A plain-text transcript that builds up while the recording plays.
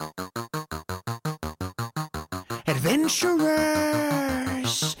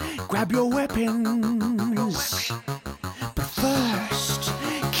Adventurers, grab your weapons. But first,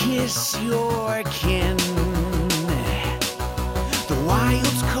 kiss your kin. The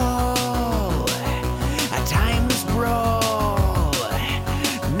wilds call, a timeless brawl.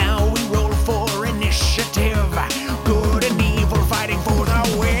 Now we roll for initiative. Good and evil fighting for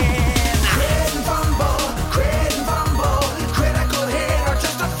the win. Crit and fumble, critical hit or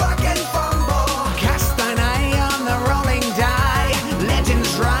just a fucking fumble. Cast thine eye on the rolling die.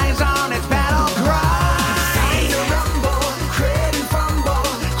 Legends rise on its battle cry. Time to rumble, crit and fumble,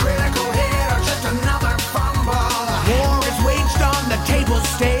 critical hit or just another fumble. War is waged on the table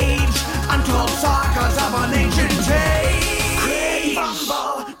stage. Untold sagas of an ancient age. Crit and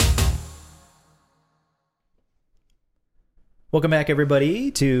fumble. Welcome back, everybody,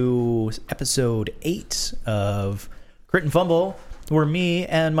 to episode 8 of Crit and Fumble, where me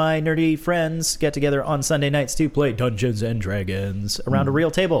and my nerdy friends get together on Sunday nights to play Dungeons and Dragons around a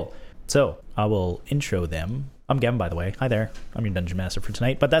real table. So, I will intro them. I'm Gavin, by the way. Hi there. I'm your Dungeon Master for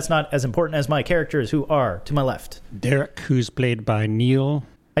tonight, but that's not as important as my characters, who are to my left. Derek, who's played by Neil.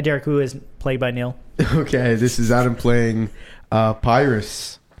 Hi, Derek, who is played by Neil. Okay, this is Adam playing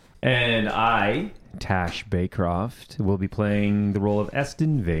Pyrus. And I, Tash Baycroft, will be playing the role of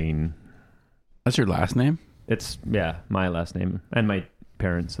Eston Vane. That's your last name? It's, my last name. And my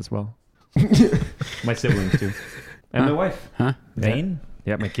parents as well. My siblings, too. And my wife. Huh? Vane?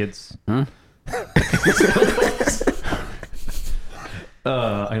 Yeah, my kids. Huh?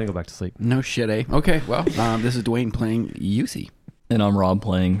 I'm going to go back to sleep. No shit, eh? Okay, well, this is Dwayne playing Yusi. And I'm Rob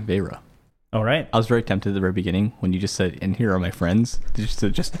playing Vera. All right. I was very tempted at the very beginning when you just said, and here are my friends, just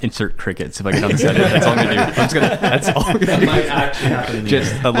insert crickets if I can unsend it. That's all I'm going to do. That's all I'm going to That do. might actually happen in the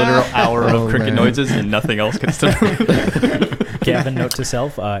Just end. a literal hour of cricket man. noises and nothing else gets to Gavin, note to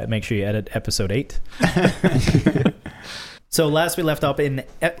self, make sure you edit episode 8. So last we left off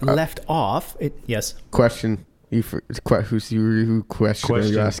yes. Question. Who question are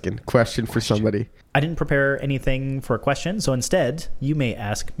you asking? Question for somebody. I didn't prepare anything for a question, so instead, you may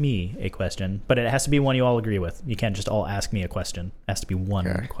ask me a question, but it has to be one you all agree with. You can't just all ask me a question. It has to be one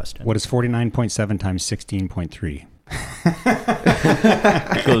question. What is 49.7 times 16.3?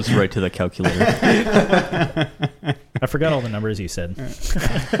 It goes right to the calculator. I forgot all the numbers you said.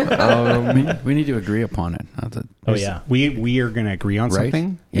 We need to agree upon it. Oh, yeah. We are going to agree on Right?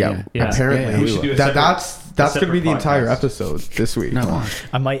 something? Yeah, Yeah. apparently. Yeah, we should do a That's going to be the separate entire podcast. episode this week. No.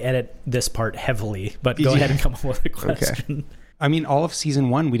 I might edit this part heavily, but go ahead and come up with a question. I mean, all of season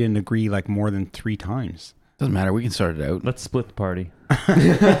 1, we didn't agree like more than 3 times. Doesn't matter. We can start it out. Let's split the party.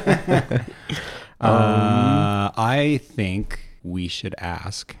 I think we should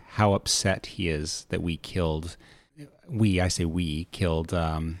ask how upset he is that we killed... We killed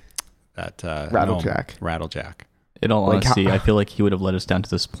that... Rattlejack. Rattlejack. In all Like, honesty, how- I feel like he would have led us down to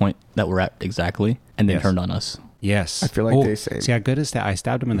this point that we're at exactly, and then Yes. turned on us. Yes. I feel like they say- See how good is that? I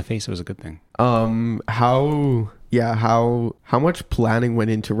stabbed him in the face. It was a good thing. How much planning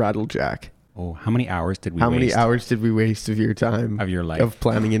went into Rattlejack? Oh, how many hours did we How waste? many hours did we waste of your time? Of your life. Of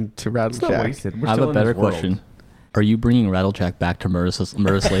planning into It's not Rattlejack? wasted. We're I have still a in better this world. question. Are you bringing Rattlejack back to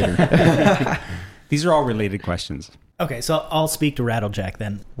Murris later? These are all related questions. Okay, so I'll speak to Rattlejack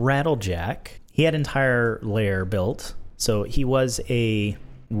then. Rattlejack, he had an entire lair built, so he was a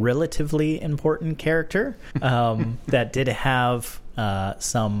relatively important character that did have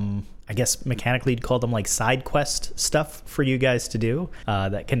some, I guess mechanically you'd call them like side quest stuff for you guys to do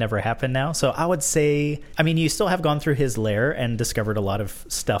that can never happen now. So I would say, I mean, you still have gone through his lair and discovered a lot of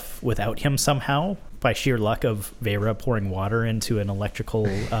stuff without him somehow by sheer luck of Vera pouring water into an electrical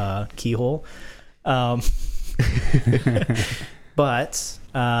keyhole. But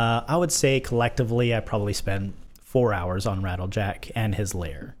I would say collectively I probably spent 4 hours on Rattlejack and his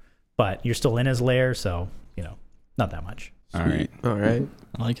lair. But you're still in his lair, so, not that much. All right. All right.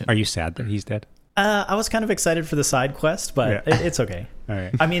 I like it. Are you sad that he's dead? I was kind of excited for the side quest, but Yeah. it's okay. All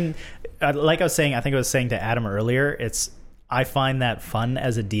right. I mean, like I was saying, I think I was saying to Adam earlier, I find that fun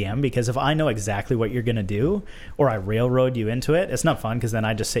as a DM because if I know exactly what you're going to do or I railroad you into it, it's not fun because then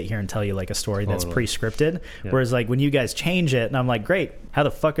I just sit here and tell you like a story that's pre-scripted. Yeah. Whereas like when you guys change it and I'm like, great, how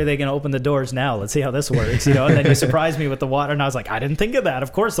the fuck are they going to open the doors now? Let's see how this works, And then you surprise me with the water and I was like, I didn't think of that.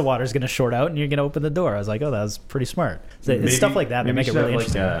 Of course the water's going to short out and you're going to open the door. I was like, oh, that was pretty smart. So it's stuff like that that make it really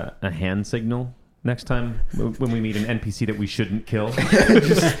interesting. A hand signal Next time when we meet an NPC that we shouldn't kill.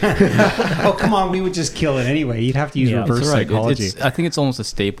 Oh, come on. We would just kill it anyway. You'd have to use Yeah. reverse That's right. psychology. I think it's almost a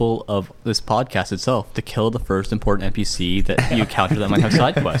staple of this podcast itself to kill the first important NPC that you encounter that might have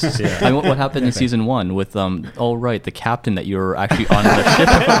side quests. I mean, what happened in season 1 with the captain that you were actually on the ship?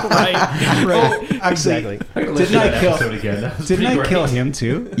 right. Actually, Exactly. didn't I kill him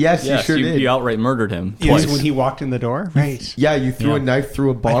too? Yes, Yes, you sure did. you outright murdered him Yes, twice. when he walked in the door? Right. Yeah, you threw a Yeah. knife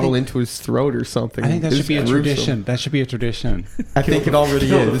through a bottle think- into his throat or something. I think that It should be a was gruesome. tradition. That should be a tradition. I think it already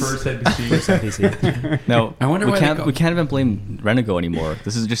Kill the is. first NPC. No, I wonder we why can't. they We can't even blame Renego anymore.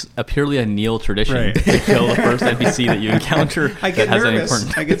 This is just purely a Neil tradition Right. to kill the first NPC that you encounter that has any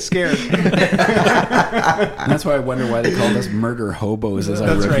important. I get scared. And that's why I wonder why they called us murder hobos as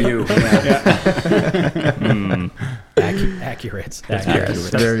our That's right. review. Yeah. Accurate. Very That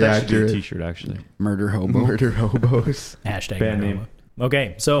should be a accurate. t-shirt, actually. Murder hobo. Murder hobos. Hashtag Band no. name.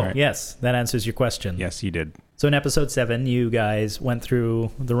 Okay, so Right. yes, that answers your question. Yes, you did. So in episode 7, you guys went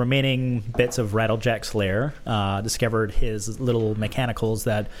through the remaining bits of Rattlejack's lair, discovered his little mechanicals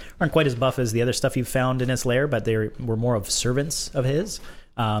that aren't quite as buff as the other stuff you found in his lair, but they were more of servants of his.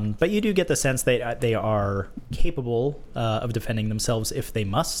 But you do get the sense that they are capable of defending themselves if they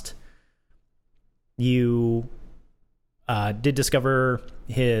must. You did discover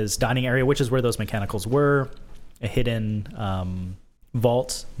his dining area, which is where those mechanicals were, a hidden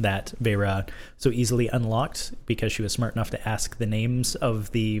vault that Vera so easily unlocked because she was smart enough to ask the names of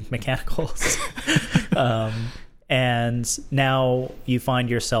the mechanicals. And now you find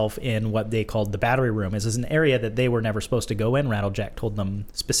yourself in what they called the battery room. This is an area that they were never supposed to go in. Rattlejack told them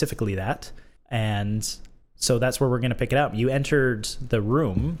specifically that. And so that's where we're going to pick it up. You entered the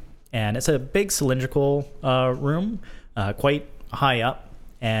room, and it's a big cylindrical room, quite high up,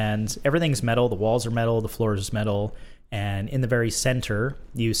 and everything's metal. The walls are metal, the floor is metal. And in the very center,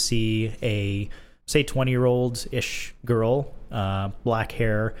 you see a, say, 20-year-old-ish girl, black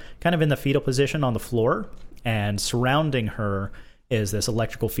hair, kind of in the fetal position on the floor. And surrounding her is this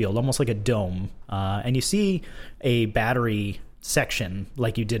electrical field, almost like a dome. And you see a battery section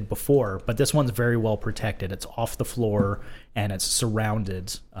like you did before, but this one's very well protected. It's off the floor, and it's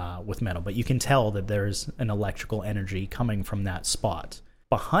surrounded with metal. But you can tell that there's an electrical energy coming from that spot.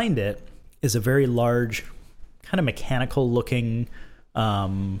 Behind it is a very large, kind of mechanical looking,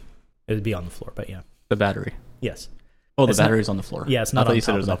 it would be on the floor, but yeah. The battery. Yes. Oh, the It's not- battery's on the floor. Yeah, it's I not thought on you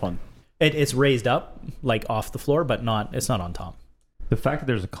said top it was of up on. It's raised up, like off the floor, but it's not on top. The fact that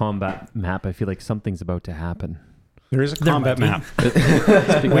there's a combat map, I feel like something's about to happen. There is a There combat might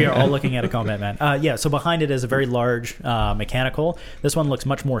map. We are all looking at a combat man. Yeah, so behind it is a very large mechanical. This one looks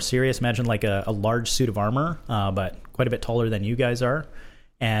much more serious. Imagine like a large suit of armor, but quite a bit taller than you guys are.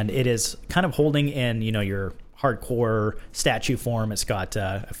 And it is kind of holding in, your hardcore statue form. It's got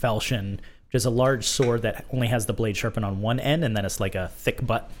a falchion, which is a large sword that only has the blade sharpened on one end, and then it's like a thick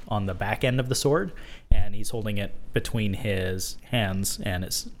butt on the back end of the sword. And he's holding it between his hands, and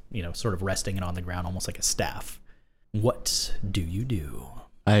it's, sort of resting it on the ground, almost like a staff. What do you do?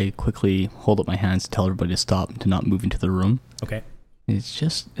 I quickly hold up my hands to tell everybody to stop and to not move into the room. Okay. Is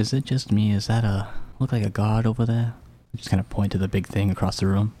it just me? Is that look like a god over there? I just kind of point to the big thing across the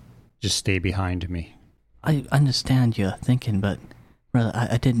room. Just stay behind me. I understand you're thinking, but brother,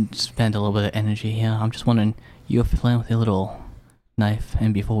 I didn't spend a little bit of energy here. I'm just wondering, you're playing with your little knife,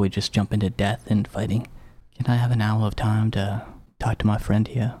 and before we just jump into death and fighting, can I have an hour of time to talk to my friend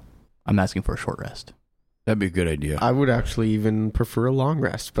here? I'm asking for a short rest. That'd be a good idea. I would actually even prefer a long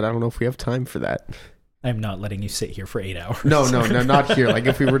rest, but I don't know if we have time for that. I'm not letting you sit here for 8 hours. No, not here. Like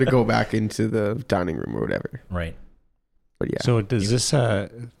if we were to go back into the dining room or whatever. Right. But yeah. So does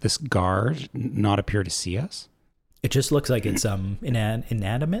this guard not appear to see us? It just looks like it's inanimate. Is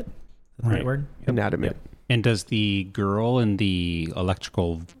that the right Right. word? Inanimate. And does the girl in the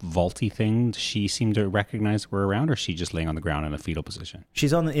electrical vaulty thing, does she seem to recognize we're around, or is she just laying on the ground in a fetal position?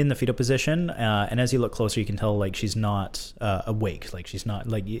 She's in the fetal position, and as you look closer, you can tell like she's not awake. Like she's not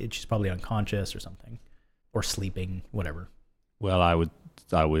she's probably unconscious or something, or sleeping, whatever. Well, I would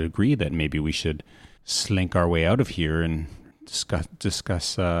agree that maybe we should slink our way out of here and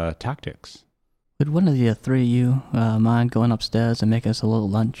discuss tactics. Would one of the three of you mind going upstairs and make us a little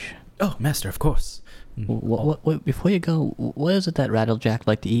lunch? Oh, master, of course. What, before you go, what is it that Rattlejack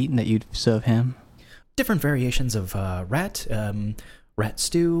like to eat and that you'd serve him? Different variations of rat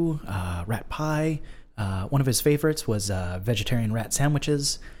stew, rat pie. One of his favorites was vegetarian rat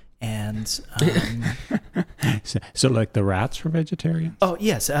sandwiches. And So like the rats were vegetarian? oh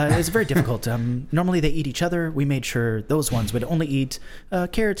yes, it's very difficult. Normally they eat each other. We made sure those ones would only eat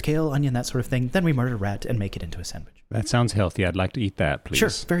carrots, kale, onion, that sort of thing. Then we murder a rat and make it into a sandwich. That sounds healthy. I'd like to eat that, please. Sure,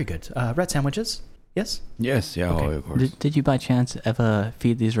 very good. Rat sandwiches. Yes? Yes, yeah, Okay. oh, of course. Did you by chance ever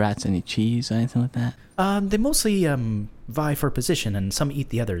feed these rats any cheese or anything like that? They mostly vie for position, and some eat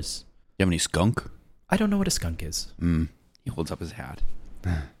the others. You have any skunk? I don't know what a skunk is. He holds up his hat.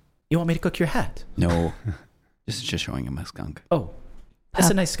 You want me to cook your hat? No, just showing him a skunk. Oh, that's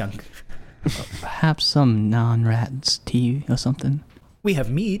a nice skunk. Perhaps some non-rat's tea or something? We have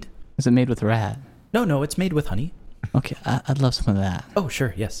mead. Is it made with rat? No, it's made with honey. Okay, I'd love some of that. Oh,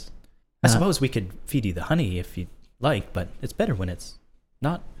 sure, yes. I suppose we could feed you the honey if you'd like, but it's better when it's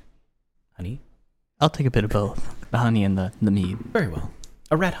not honey. I'll take a bit of both, the honey and the mead. Very well.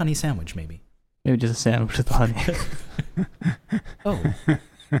 A rat honey sandwich, maybe. Maybe just a sandwich with honey. Oh.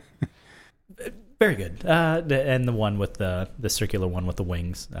 Very good. And the one with the circular one with the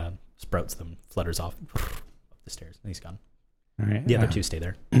wings sprouts them, flutters off up the stairs, and he's gone. All right. The other two stay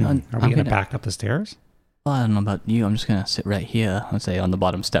there. Are we I'm going to gonna- back up the stairs? Well, I don't know about you. I'm just going to sit right here, let's say on the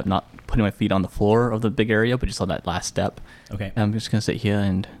bottom step, not putting my feet on the floor of the big area, but just on that last step. Okay. And I'm just going to sit here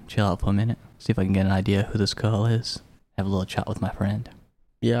and chill out for a minute, see if I can get an idea who this girl is, have a little chat with my friend.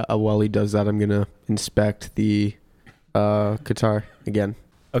 Yeah, while he does that, I'm gonna inspect the guitar again.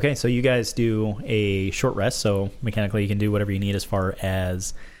 Okay, so you guys do a short rest, so mechanically you can do whatever you need as far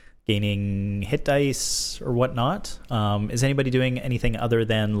as gaining hit dice or whatnot. Is anybody doing anything other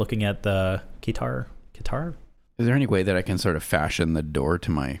than looking at the guitar? Is there any way that I can sort of fashion the door to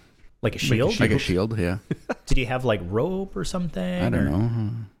my Like a shield? like a shield? Yeah, Did you have like rope or something? I don't or-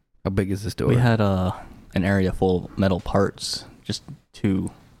 know. How big is this door? We had an area full of metal parts, just 2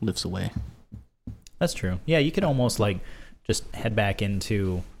 lifts away. That's true. Yeah, you could almost like just head back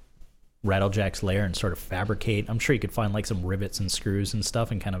into Rattlejack's lair and sort of fabricate. I'm sure you could find like some rivets and screws and stuff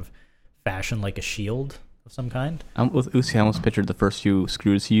and kind of fashion like a shield of some kind. With Uzi, I almost pictured the first few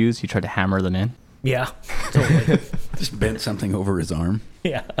screws he used. He tried to hammer them in. Yeah, totally. Just bent something over his arm.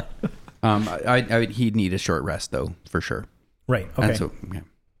 Yeah. He'd need a short rest though, for sure. Right. Okay. And so, yeah.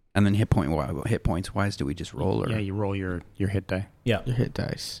 And then hit points wise, do we just roll or? Yeah, you roll your hit die. Yeah. Your hit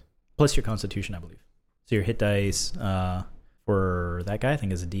dice. Plus your constitution, I believe. So your hit dice for that guy, I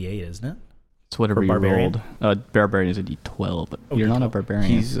think, is a D8, isn't it? It's whatever For you barbarian? rolled. Barbarian is a D12, but Oh, you're not a D12. barbarian.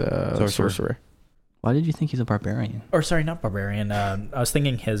 He's a sorcerer. Why did you think he's a barbarian? Or sorry, not barbarian. I was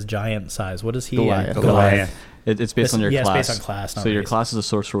thinking his giant size. What is he? Goliath. Goliath. It's based on your yeah, class. it's based on class. Not So your race. class is a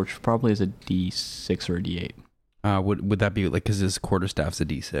sorcerer, which probably is a D6 or a D8. Would that be like because his quarterstaff's a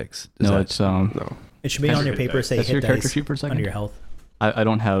D6? It's No. It should be on your paper. Say That's hit your character dice sheet for a second. under your health. I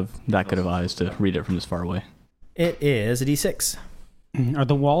don't have that good of eyes to read it from this far away. It is a D6. Are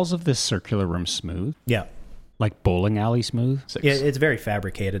the walls of this circular room smooth? Yeah. Like bowling alley smooth? 6. Yeah, it's very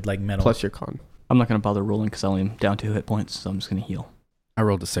fabricated, like metal. Plus your con. I'm not going to bother rolling because I only am down 2 hit points, so I'm just going to heal. I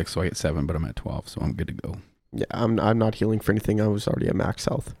rolled a 6, so I get 7, but I'm at 12, so I'm good to go. Yeah, I'm not healing for anything. I was already at max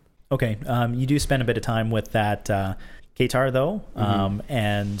health. Okay. You do spend a bit of time with that Katar, though.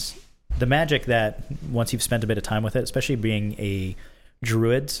 And the magic that, once you've spent a bit of time with it, especially being a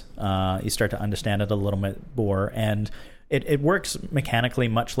druid, you start to understand it a little bit more. And it works mechanically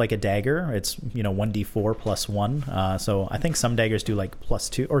much like a dagger. It's, 1d4 plus 1. So I think some daggers do like plus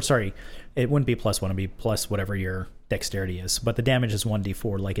 2. Or sorry, it wouldn't be plus 1. It'd be plus whatever your dexterity is. But the damage is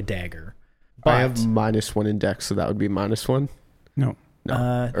 1d4 like a dagger. But, I have -1 in dex, so that would be -1. No. No.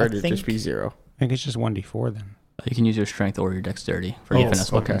 Or I it'd just be 0. I think it's just 1d4 then. You can use your strength or your dexterity for Oh, any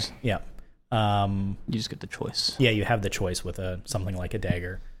finesse okay. weapons. Yeah. You just get the choice. Yeah, you have the choice with something like a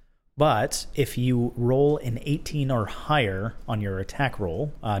dagger. But if you roll an 18 or higher on your attack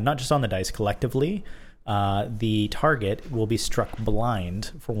roll, not just on the dice, collectively, the target will be struck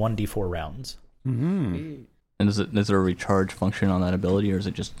blind for 1d4 rounds. Mm-hmm. And is there a recharge function on that ability, or is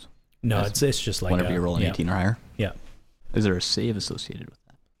it just No, That's it's just like whenever you roll an yeah. 18 or higher? Yeah. Is there a save associated with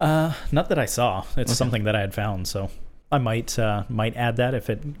that? Not that I saw. It's Okay. something that I had found, so I might add that if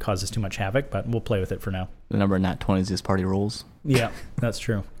it causes too much havoc, but we'll play with it for now. The number of nat 20s is party rolls. Yeah, that's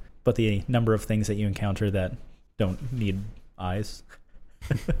true. But the number of things that you encounter that don't need eyes.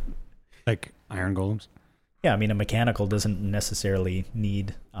 Like iron golems? Yeah, I mean, a mechanical doesn't necessarily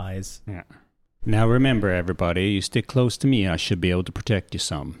need eyes. Yeah. Now remember, everybody, you stick close to me, I should be able to protect you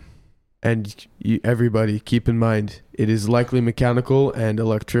some. And everybody, keep in mind, it is likely mechanical, and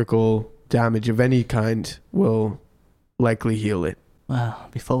electrical damage of any kind will likely heal it. Well,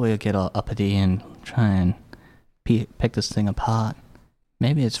 before we get all uppity and try and pick this thing apart,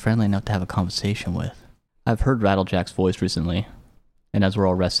 maybe it's friendly enough to have a conversation with. I've heard Rattlejack's voice recently, and as we're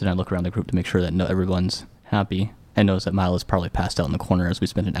all rested, I look around the group to make sure that everyone's happy, and knows that Milo's probably passed out in the corner as we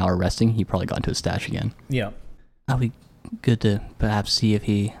spent an hour resting. He probably got into his stash again. Yeah. Are we good to perhaps see if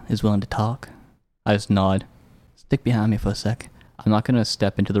he is willing to talk? I just nod. Stick behind me for a sec. I'm not gonna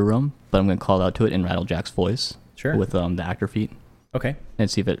step into the room, but I'm gonna call out to it in Rattlejack's voice Sure. with the actor feat Okay. and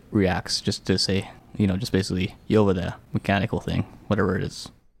see if it reacts. Just to say, just basically you over the mechanical thing, whatever it is.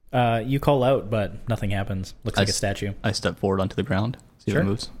 You call out, but nothing happens. Looks like a statue. I step forward onto the ground, see if Sure. it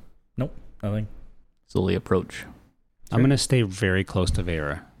moves. Nope. Nothing. Slowly approach. I'm going to stay very close to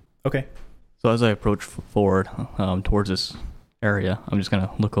Vera. Okay. So as I approach forward towards this area, I'm just gonna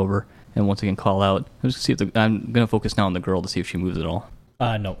look over and once again call out. I'm gonna focus now on the girl to see if she moves at all.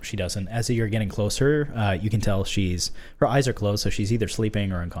 No, she doesn't. As you're getting closer, you can tell her eyes are closed, so she's either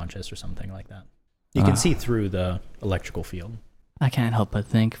sleeping or unconscious or something like that. You can see through the electrical field. I can't help but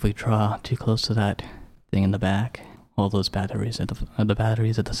think if we draw too close to that thing in the back, all those batteries at the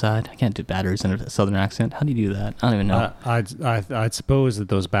batteries at the side. I can't do batteries in a southern accent. How do you do that? I don't even know. I'd suppose that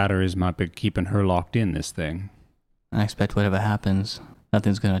those batteries might be keeping her locked in this thing. I expect whatever happens,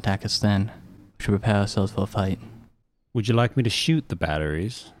 nothing's gonna attack us then. We should prepare ourselves for a fight. Would you like me to shoot the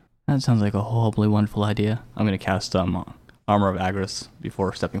batteries? That sounds like a horribly wonderful idea. I'm gonna cast Armor of Agris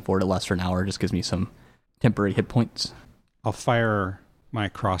before stepping forward. It lasts for an hour. Just gives me some temporary hit points. I'll fire my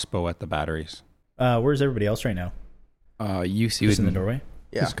crossbow at the batteries. Where's everybody else right now? UC Just in the would doorway?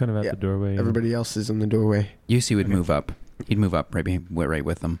 Yeah. Just kind of at the doorway. Everybody else is in the doorway. UC would move up. He'd move up right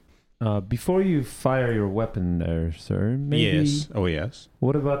with them. Before you fire your weapon there, sir, maybe... Yes. Oh, yes.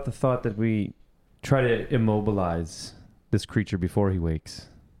 What about the thought that we try to immobilize this creature before he wakes?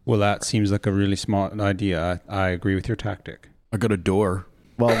 Well, that seems like a really smart idea. I agree with your tactic. I got a door.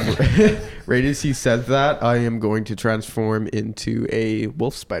 Well, right as he said that, I am going to transform into a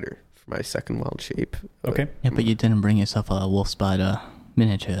wolf spider for my second wild shape. Okay. Yeah, but you didn't bring yourself a wolf spider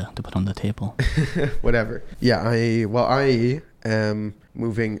miniature to put on the table. Whatever. Yeah, I am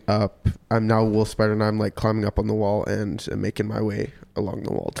moving up. I'm now a wolf spider and I'm like climbing up on the wall and making my way along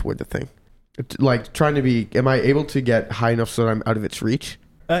the wall toward the thing. Like trying to be, am I able to get high enough so that I'm out of its reach?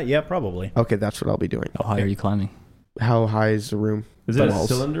 Yeah, probably. Okay, that's what I'll be doing. How high are you climbing? How high is the room? Is it a Walls.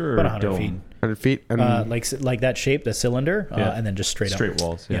 cylinder or About a 100 dome? feet. 100 feet? And, Like that shape, the cylinder, Yeah. and then just straight up. Straight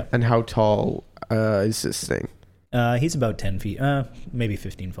walls, yeah. Yeah. and how tall is this thing? He's about 10 feet, maybe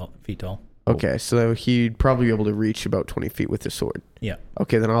 15 feet tall. Okay, so he'd probably be able to reach about 20 feet with his sword. Yeah.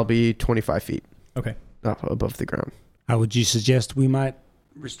 Okay, then I'll be 25 feet Okay. up above the ground. How would you suggest we might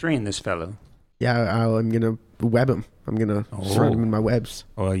restrain this fellow? Yeah, I'm going to web him. I'm going to surround him in my webs.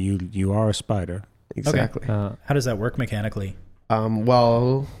 Well, you are a spider. Exactly. How does that work mechanically?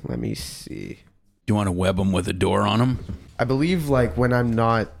 Well, let me see. Do you want to web them with a door on them? I believe like when I'm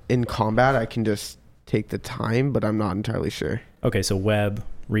not in combat, I can just take the time, but I'm not entirely sure. Okay, so web,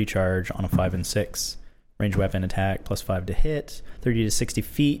 recharge on a 5 and 6. Range weapon attack, +5 to hit. 30 to 60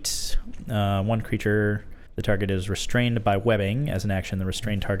 feet. One creature, the target is restrained by webbing. As an action, the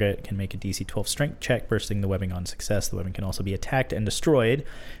restrained target can make a DC 12 strength check, bursting the webbing on success. The webbing can also be attacked and destroyed.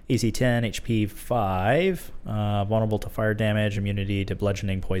 AC 10, HP 5. Vulnerable to fire damage, immunity to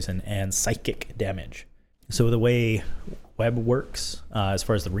bludgeoning, poison, and psychic damage. So the way web works, as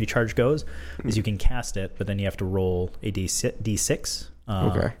far as the recharge goes, is you can cast it, but then you have to roll a D6.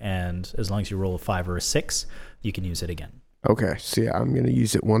 Okay. And as long as you roll a 5 or a 6, you can use it again. Okay, so yeah, I'm going to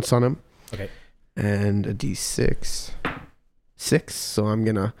use it once on him. Okay. And a d6. 6, so I'm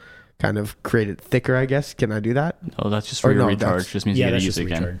going to kind of create it thicker, I guess. Can I do that? Oh, that's just for Or your no, recharge. that's- Just means Yeah, you that's gotta use just it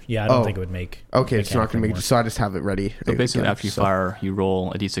again. recharge. Yeah, I don't Oh. think it would make. Okay, it's not going to mechanical make, so I just have it ready. So basically, again, after you so- fire, you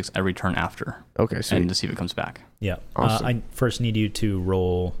roll a d6 every turn after, Okay, sweet. and to see if it comes back. Yeah. Awesome. I first need you to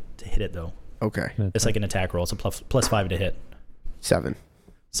roll to hit it, though. Okay, It's like an attack roll. It's a +5 to hit. 7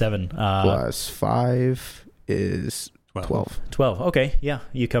 7. plus 5 is 12. 12. Okay, yeah.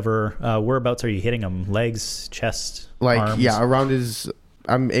 You cover. Whereabouts are you hitting them? Legs, chest, Like, arms? yeah, around his...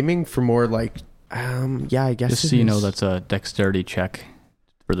 I'm aiming for more like... yeah, I guess Just it so you know, is. that's a dexterity check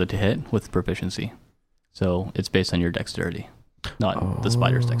for the to hit with proficiency. So it's based on your dexterity, not the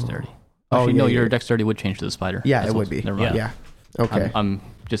spider's dexterity. Oh, Actually, yeah, no, yeah. your dexterity would change to the spider. Yeah, That's it what- would be. Never mind. Yeah. Okay. I'm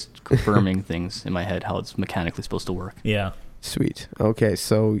just confirming things in my head how it's mechanically supposed to work. Yeah. Sweet. Okay,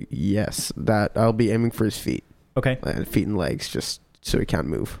 so yes, that I'll be aiming for his feet, Okay. feet and legs, just so he can't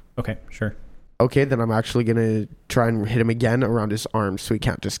move. Okay, sure. Okay, then I'm actually gonna try and hit him again around his arms, so he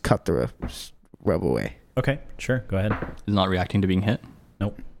can't just cut the web away. Okay, sure. Go ahead. Is not reacting to being hit.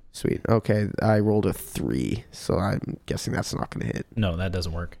 Sweet. Okay, I rolled a 3, so I'm guessing that's not gonna hit. No, that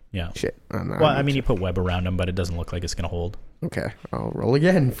doesn't work. Yeah. Shit. Well, I mean, you put web around them, but it doesn't look like it's going to hold. Okay, I'll roll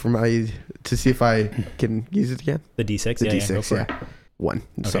again to see if I can use it again. The D6? The yeah, D6, go for it. 1.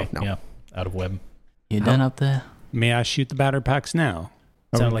 So Okay, no. yeah. Out of web. You done up there? May I shoot the batter packs now?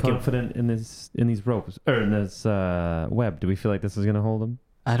 Are Sound we like it- confident in these ropes or in this web? Do we feel like this is gonna hold them?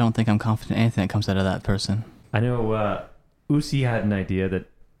 I don't think I'm confident in anything that comes out of that person. I know Usi had an idea that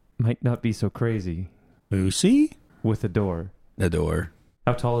might not be so crazy Lucy? with a door. The door.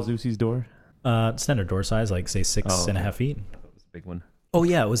 How tall is Usi's door? Standard door size, like say 6.5 feet. That was a big one. Oh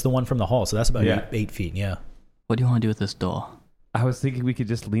yeah, it was the one from the hall, so that's about Yeah. 8 feet. Yeah. What do you want to do with this door? I was thinking we could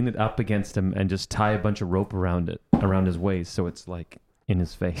just lean it up against him and just tie a bunch of rope around it, around his waist, so it's like in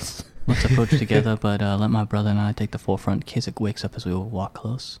his face. Let's approach together, but let my brother and I take the forefront in case it wakes up as we walk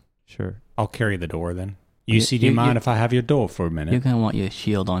close. Sure. I'll carry the door then. You You- see, do you you- mind you- if I have your door for a minute? You're going to want your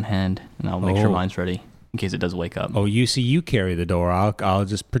shield on hand, and I'll make sure Oh. mine's ready in case it does wake up. Oh, you see, you carry the door. I'll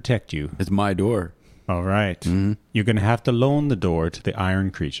just protect you. It's my door. All right. Mm-hmm. You're going to have to loan the door to the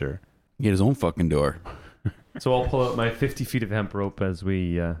iron creature. Get his own fucking door. So I'll pull out my 50 feet of hemp rope as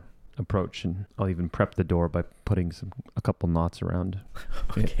we approach, and I'll even prep the door by putting a couple knots around.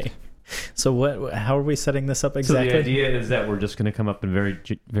 Okay. So what? How are we setting this up exactly? So the idea is that we're just going to come up and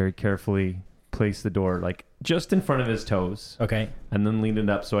very carefully place the door, like just in front of his toes, Okay. and then lean it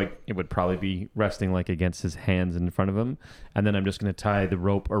up so it would probably be resting like against his hands in front of him, and then I'm just going to tie the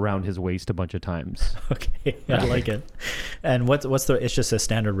rope around his waist a bunch of times. Okay. I like it. And what's the? It's just a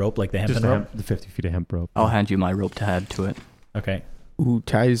standard rope, like the hemp Just rope. the 50 feet of hemp rope. I'll hand you my rope to add to it. Okay. Ooh,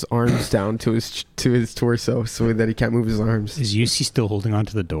 tie his arms down to his torso so that he can't move his arms. Is Yusi still holding on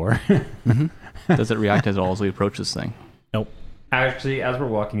to the door? Does it react at all as we approach this thing? Actually, as we're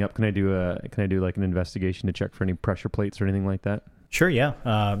walking up, can I do like an investigation to check for any pressure plates or anything like that? Sure.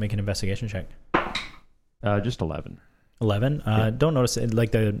 Yeah. Make an investigation check. Just 11. 11. Yeah. Don't notice it,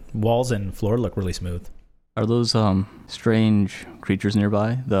 like the walls and floor look really smooth. Are those strange creatures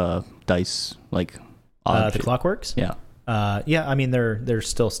nearby? The dice, like The clockworks. Yeah. Yeah. I mean, they're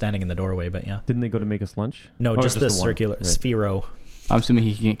still standing in the doorway, but yeah. Didn't they go to make us lunch? No, Oh, just the one. circular Right. sphero. I'm assuming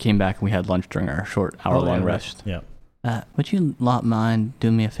he came back and we had lunch during our short hour-long yeah, right. rest. Yeah. Would you lot mind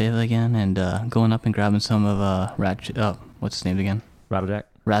doing me a favor again and going up and grabbing some of what's his name again? Rattlejack?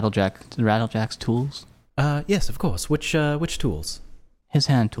 Rattlejack's tools? Yes, of course. Which tools? His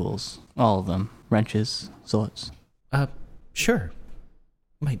hand tools. All of them. Wrenches, swords. Sure.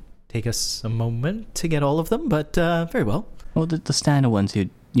 Might take us a moment to get all of them, but very well. Well, the standard ones you'd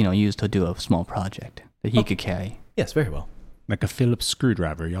use to do a small project that he could carry. Yes, very well. Like a Phillips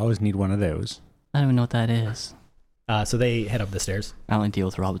screwdriver. You always need one of those. I don't even know what that is. So they head up the stairs I only deal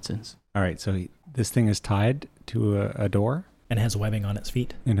with Robertsons. All right, so this thing is tied to a door and has webbing on its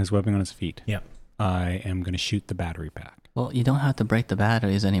feet. and has webbing on its feet. Yeah. I am going to shoot the battery pack. Well, you don't have to break the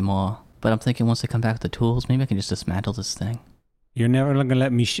batteries anymore. But I'm thinking once they come back with the tools, maybe I can just dismantle this thing. You're never going to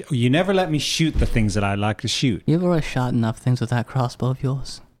let me. You never let me shoot the things that I like to shoot. You've already shot enough things with that crossbow of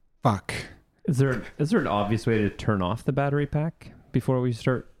yours. Fuck. Is there an obvious way to turn off the battery pack before we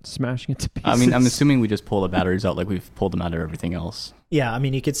start smashing it to pieces? I mean, I'm assuming we just pull the batteries out like we've pulled them out of everything else. Yeah, I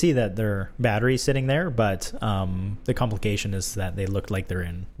mean, you could see that there are batteries sitting there, but the complication is that they look like they're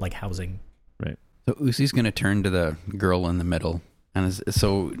in like housing. So Usi's going to turn to the girl in the middle. And is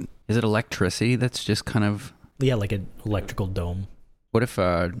it electricity that's just kind of... Yeah, like an electrical dome. What if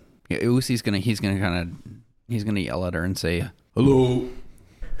Usi's going to yell at her and say, hello,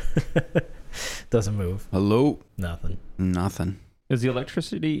 Doesn't move. hello, Nothing. nothing. Is the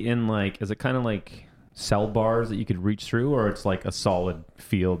electricity in is it kind of like cell bars that you could reach through, or it's like a solid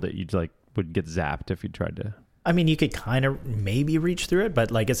field that you'd would get zapped if you tried to? I mean, you could kind of maybe reach through it, but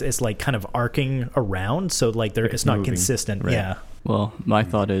like it's like kind of arcing around, so like it's not moving, consistent. right. Yeah. Well, my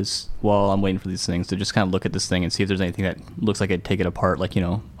thought is, while I'm waiting for these things, to just kind of look at this thing and see if there's anything that looks like I'd take it apart, like,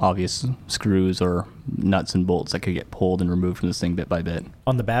 obvious screws or nuts and bolts that could get pulled and removed from this thing bit by bit.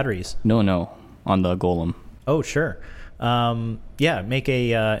 On the batteries. No, on the golem. Oh, sure. Yeah, make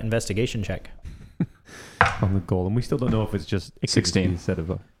a investigation check. On the golem, we still don't know if it's just 16 instead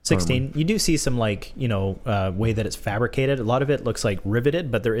of a 16. armor. You do see some way that it's fabricated. A lot of it looks like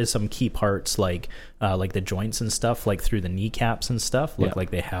riveted, but there is some key parts like the joints and stuff, like through the kneecaps and stuff, look Yeah.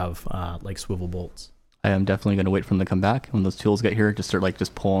 like they have like swivel bolts. I am definitely going to wait for them to come back. When those tools get here, just start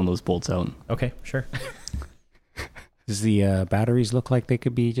just pulling those bolts out. Okay, sure. Does the batteries look like they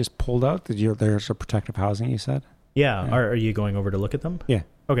could be just pulled out? There's a protective housing, you said? Yeah. Yeah. Are you going over to look at them? Yeah.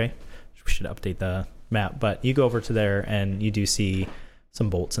 Okay. We should update the map, but you go over to there and you do see some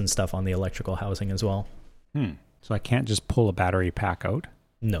bolts and stuff on the electrical housing as well. So I can't just pull a battery pack out?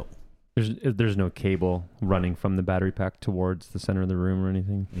 No. There's no cable running from the battery pack towards the center of the room or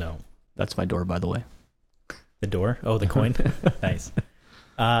anything. No. That's my door, by the way. The door? Oh, the coin? Nice.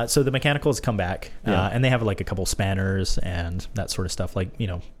 So the mechanicals come back, Yeah. and they have like a couple spanners and that sort of stuff, like,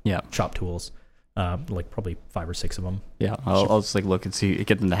 Yeah. shop tools, like probably 5 or 6 of them. Yeah, I'll just look and see,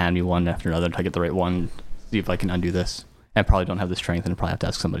 get them to hand me one after another until I get the right one, see if I can undo this. I probably don't have the strength and probably have to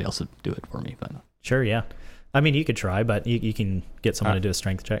ask somebody else to do it for me. But Sure, yeah. I mean, you could try, but you can get someone to do a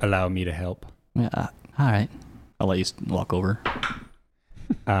strength check. Allow me to help. Yeah, all right. I'll let you walk over.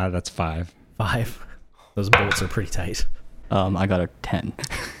 That's 5. 5. Those bolts are pretty tight. I got a 10.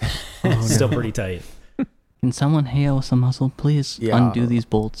 Still pretty tight. Can someone heal with some muscle, please? Yeah. Undo these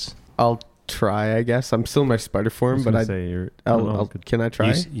bolts. I'll try, I guess. I'm still in my spider form, but can I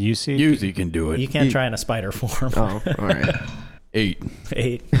try? You see? Yuzi can do it. You can't try in a spider form. Oh, all right. 8.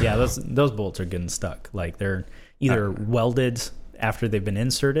 8. Yeah, those bolts are getting stuck. Like they're either welded after they've been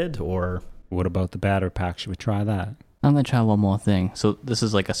inserted, or What about the batter pack? Should we try that? I'm going to try one more thing. So this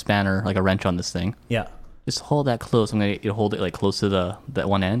is like a spanner, like a wrench on this thing. yeah. Just hold that close. I'm going to get you to hold it like close to that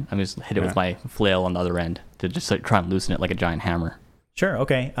one end. I'm just hit it with my flail on the other end to just like try and loosen it like a giant hammer. Sure.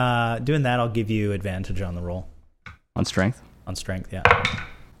 Okay. Doing that, I'll give you advantage on the roll. On strength? On strength, yeah.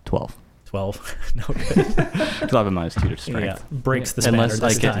 12. 12. No good. Because I have a -2 to Yeah. strength. Breaks the spanner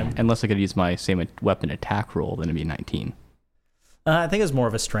this time. Unless I could use my same weapon attack roll, then it'd be 19. I think it's more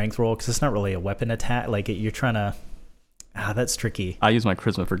of a strength roll because it's not really a weapon attack. Like you're trying to. That's tricky. I use my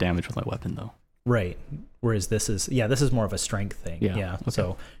charisma for damage with my weapon, though. Right. Whereas this is more of a strength thing. Yeah. Okay.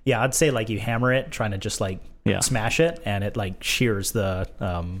 So yeah, I'd say like you hammer it, trying to just like smash it, and it like shears the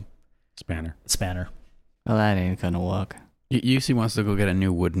spanner. Well, that ain't gonna work. Yusi wants to go get a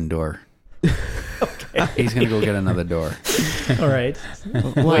new wooden door. Okay. He's gonna go get another door. All right.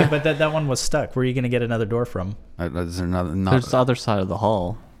 Wait, but that one was stuck. Where are you gonna get another door from? There's another. There's the other side of the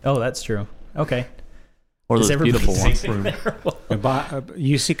hall. Oh, that's true. Okay. Or Is those everybody beautiful ones. sitting there?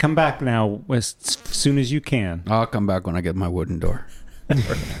 You see, come back now as soon as you can. I'll come back when I get my wooden door.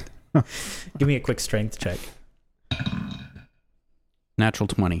 Give me a quick strength check. Natural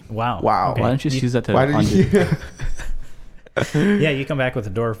 20. Wow. Wow. Okay. Why don't you just use that to Why did undo? you? Yeah, you come back with the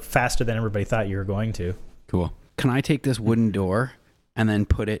door faster than everybody thought you were going to. Cool. Can I take this wooden door and then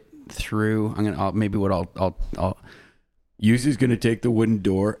put it through? I'll Yusi's gonna take the wooden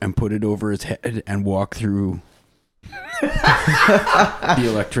door and put it over his head and walk through the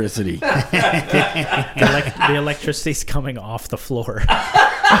electricity. The electricity's coming off the floor.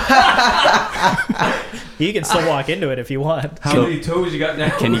 You can still walk into it if you want. How many toes you got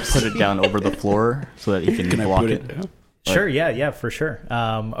now? Can you put it down over the floor so that you can block it? Sure, yeah, for sure.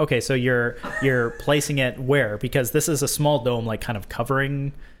 Okay, so you're placing it where? Because this is a small dome, like kind of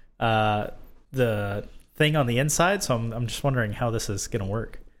covering the thing on the inside. So I'm just wondering how this is gonna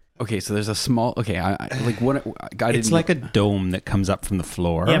work. Okay, so there's a small. Okay, It's like a dome that comes up from the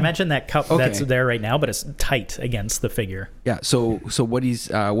floor. Yeah, imagine that cup Okay. that's there right now, but it's tight against the figure. Yeah. So what he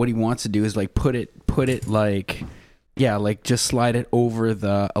wants to do is like put it like just slide it over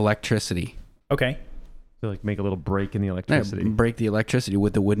the electricity. Okay. To like make a little break in the Yeah, electricity. break the electricity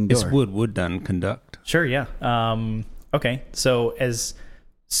with the wooden door. It's wood done conduct. Sure, yeah. Okay, so as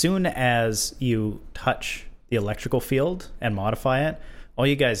soon as you touch the electrical field and modify it, all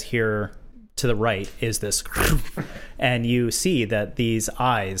you guys hear to the right is this, and you see that these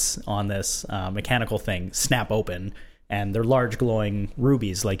eyes on this mechanical thing snap open, and they're large glowing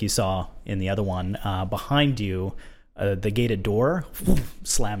rubies like you saw in the other one. Behind you, the gated door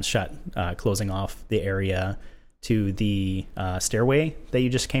slams shut, closing off the area to the stairway that you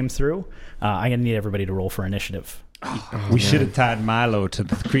just came through. I'm going to need everybody to roll for initiative. We should have tied Milo to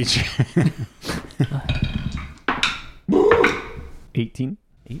the creature. 18.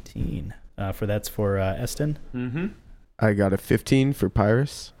 18. That's for Eston. Mm-hmm. I got a 15 for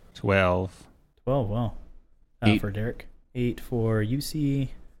Pyrus. 12. 12, wow. 8. For Derek. 8 for UC.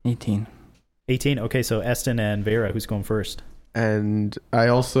 18. 18. Okay, so Eston and Vera, who's going first? And I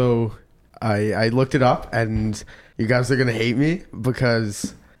also I looked it up, and you guys are gonna hate me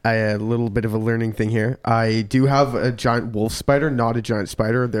because I had a little bit of a learning thing here. I do have a giant wolf spider, not a giant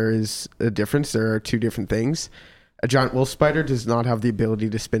spider. There is a difference. There are two different things. A giant wolf spider does not have the ability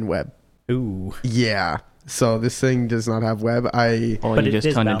to spin web. Ooh. Yeah. So this thing does not have web. But you it just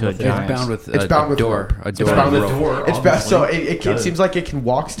is turned bound into a with it. giant. It's bound with It's a bound with door. rope. A It's door. bound with rope. It's bound, so Obviously. it seems like it can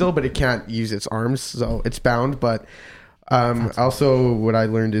walk still, but it can't use its arms. So it's bound. But also, what I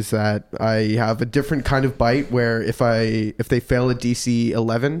learned is that I have a different kind of bite where if they fail a DC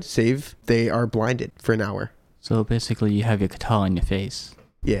 11 save, they are blinded for an hour. So basically, you have your katana in your face.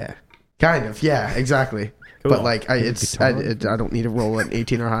 Yeah, kind of. Yeah, exactly. Cool. But like, I don't need to roll an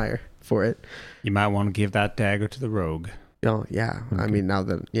 18 or higher for it. You might want to give that dagger to the rogue. Oh yeah. I mean, now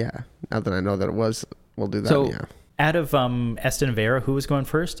that I know that it was, we'll do that. So- yeah. Out of Eston and Vera, who was going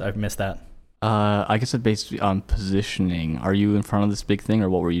first? I've missed that. I guess it's based on positioning. Are you in front of this big thing, or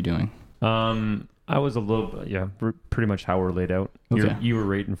what were you doing? I was a little bit, pretty much how we're laid out. Okay. You were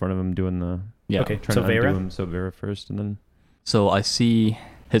right in front of him doing the Yeah. Okay, trying so to Vera? undo him. So Vera first, and then So I see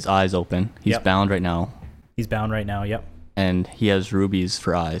his eyes open. He's Yep. bound right now. He's bound right now. Yep. And he has rubies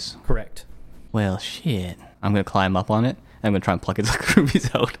for eyes. Correct. Well, shit. I'm going to climb up on it. I'm going to try and pluck its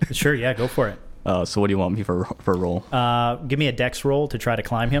rubies out. Sure. Yeah. Go for it. So what do you want me for a roll? Give me a dex roll to try to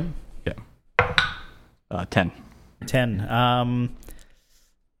climb him. Yeah. 10. 10.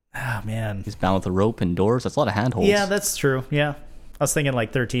 Man. He's bound with a rope and doors. That's a lot of handholds. Yeah, that's true. Yeah. I was thinking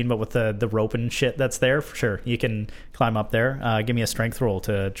like 13, but with the rope and shit that's there, for sure. You can climb up there. Give me a strength roll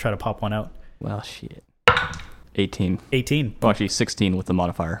to try to pop one out. Well, shit. 18. 18. Oh, actually, 16 with the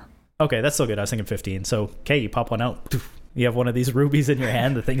modifier. Okay, that's still good. I was thinking 15. So, okay, you pop one out. You have one of these rubies in your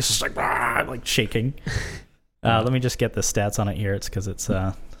hand. The thing's just like shaking. Let me just get the stats on it here. It's because it's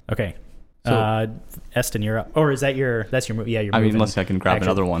okay. So, Eston, you're up. Or is that that's your move? Yeah, you're moving. I mean, unless I can grab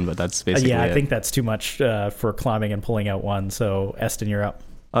another one, but that's basically yeah, I it. think that's too much for climbing and pulling out one. So, Eston, you're up.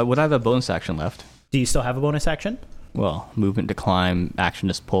 Would I have a bonus action left? Do you still have a bonus action? Well, movement to climb, action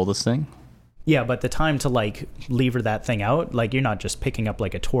to pull this thing. Yeah, but the time to like lever that thing out, like you're not just picking up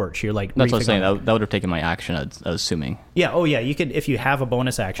like a torch. You're like that's what I'm reefing saying. on- That would have taken my action. I was assuming. Yeah. Oh, yeah. You could if you have a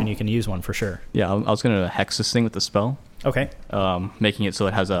bonus action, you can use one for sure. Yeah, I was gonna hex this thing with the spell, Okay. making it so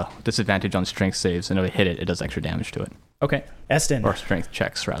it has a disadvantage on strength saves, and if I hit it, it does extra damage to it, Okay. Eston. or strength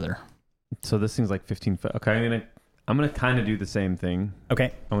checks rather. So this thing's like 15 foot. Okay, I'm gonna kind of do the same thing.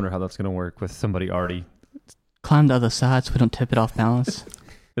 Okay. I wonder how that's gonna work with somebody already. Climb the other side so we don't tip it off balance.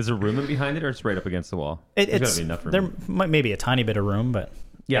 Is there room in behind it, or it's right up against the wall? There's It's gotta be enough room. there might maybe a tiny bit of room, but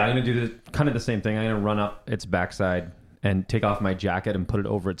Yeah, I'm gonna do kind of the same thing. I'm gonna run up its backside and take off my jacket and put it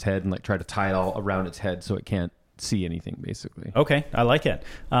over its head and like try to tie it all around its head so it can't see anything, basically. okay. I like it.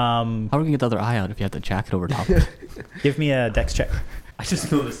 How are we gonna get the other eye out if you have the jacket over top of it? Give me a dex check. I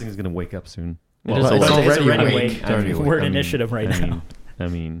just know this thing is gonna wake up soon. Well, it's already awake. awake. We're in initiative right now. I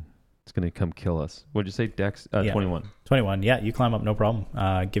mean, it's gonna come kill us. What'd you say, Dex? Yeah. 21. 21. Yeah, you climb up, no problem.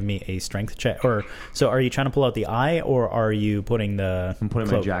 Give me a strength check. Or so, are you trying to pull out the eye, or are you putting the? I'm putting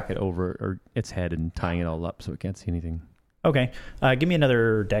my cloak? jacket over its head and tying it all up so it can't see anything. Okay. Give me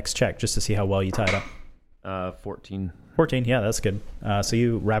another dex check just to see how well you tie it up. 14. 14. Yeah, that's good. So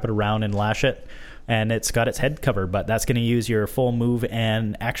you wrap it around and lash it, and it's got its head covered, but that's going to use your full move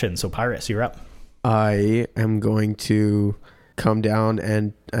and action. So Pyrus, you're up. I am going to come down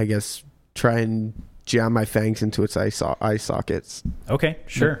and I guess try and jam my fangs into its eye sockets. Okay,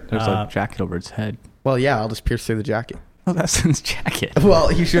 sure. There's a jacket over its head. Well, yeah, I'll just pierce through the jacket. Oh, that's his jacket.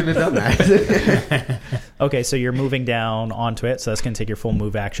 Well, you shouldn't have done that. Okay, so you're moving down onto it, so that's going to take your full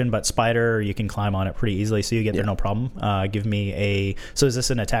move action. But Spider, you can climb on it pretty easily, so you get there no problem. Give me a. So is this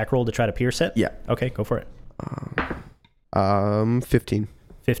an attack roll to try to pierce it? Yeah. Okay, go for it. 15.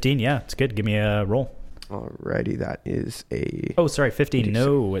 15. Yeah, it's good. Give me a roll. Alrighty, that is a... Oh, sorry, 15.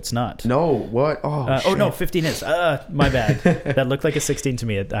 No, it's not. No, what? Oh no, 15 is. My bad. That looked like a 16 to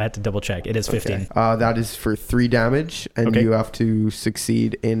me. I had to double check. It is 15. Okay. That is for 3 damage, and Okay. you have to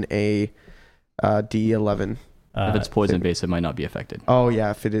succeed in a D11. If it's poison based, it might not be affected. Oh,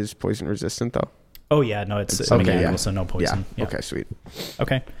 yeah, if it is poison resistant, though. Oh yeah, no, it's Okay, mechanical, yeah. so no poison. Yeah. Okay, sweet.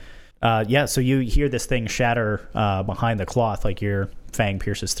 Okay. Yeah, so you hear this thing shatter behind the cloth, like your fang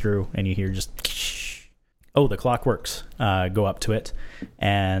pierces through, and you hear just... Oh, the clock works. Go up to it.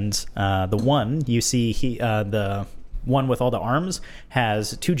 And the one, you see, the one with all the arms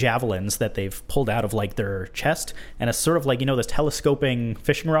has 2 javelins that they've pulled out of like their chest. And it's sort of like, those telescoping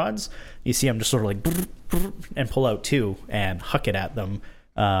fishing rods. You see them just sort of like... brr, brr, and pull out 2 and huck it at them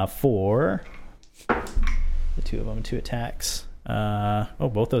for... The 2 of them, 2 attacks.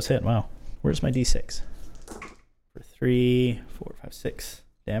 Both those hit. Wow. Where's my D6? For 3, 4, 5, 6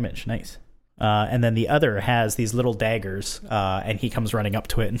 damage. Nice. And then the other has these little daggers, and he comes running up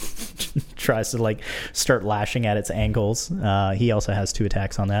to it and tries to like start lashing at its ankles. He also has 2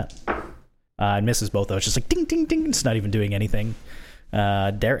 attacks on that. And misses both those. Just like ding, ding, ding. It's not even doing anything.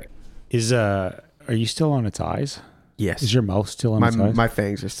 Derek. Are you still on its eyes? Yes. Is your mouth still on its eyes? My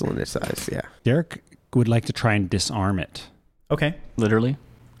fangs are still in its eyes, yeah. Derek would like to try and disarm it. Okay. Literally.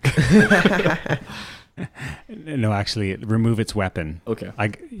 No, actually, remove its weapon. Okay.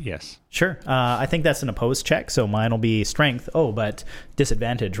 Yes. Sure. I think that's an opposed check, so mine will be strength. Oh, but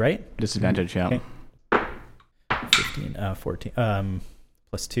disadvantage, right? Disadvantage, yeah. Okay. 15, 14,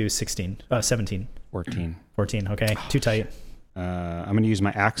 plus 2, 16, 17. 14. 14, okay. Too tight. I'm going to use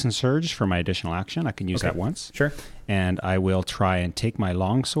my Action Surge for my additional action. I can use Okay. that once. Sure. And I will try and take my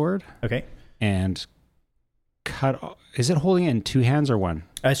longsword Okay. and cut... Is it holding it in 2 hands or 1?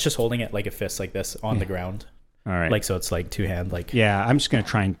 It's just holding it like a fist like this on the ground. All right. Like, so it's like 2 hand, like... Yeah, I'm just going to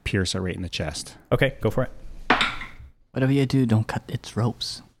try and pierce it right in the chest. Okay, go for it. Whatever you do, don't cut its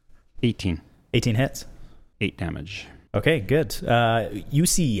ropes. 18. 18 hits. 8 damage. Okay, good.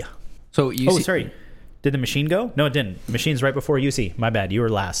 UC. So you Oh, see, sorry. Did the machine go? No, it didn't. Machine's right before UC. My bad. You were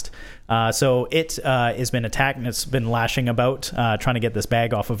last. So it has been attacked and it's been lashing about, trying to get this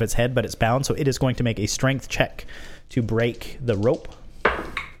bag off of its head, but it's bound. So it is going to make a strength check to break the rope.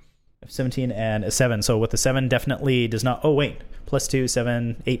 17 and a 7. So with the 7, definitely does not. Oh, wait. +2,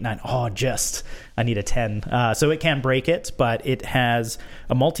 7, 8, 9. Oh, just. I need a 10. So it can break it, but it has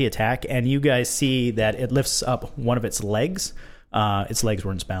a multi-attack. And you guys see that it lifts up one of its legs. Its legs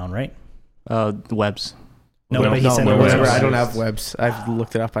weren't bound, right? The webs. No, but he said no, there was webs. I don't webs. have webs. I've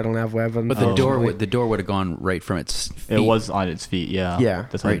looked it up. I don't have web. But the door would have gone right from its feet. It was on its feet, yeah. Yeah.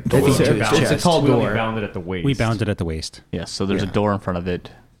 That's Right. right. It's, Door. it's a tall We only door. bound it at the waist. We bound it at the waist. Yes, so there's Yeah. a door in front of it.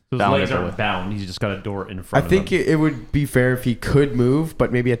 His bound legs at the aren't bound. He's just got a door in I front think of him. it would be fair if he could move,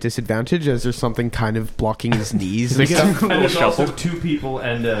 but maybe at disadvantage, as there's something kind of blocking his knees and stuff. And there's also 2 people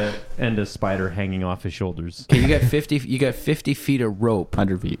and a spider hanging off his shoulders. Okay, you got 50 feet of rope.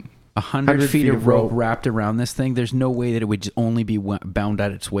 100 feet. 100 feet of rope wrapped around this thing. There's no way that it would just only be bound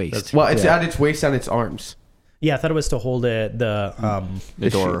at its waist. Well, it's at its waist and its arms. Yeah, I thought it was to hold it, the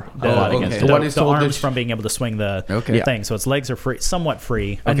door. the, Oh, okay. the, The one the is to hold arms it- from being able to swing the Okay. thing. So its legs are free, somewhat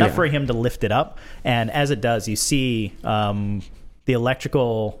free, enough for him to lift it up. And as it does, you see the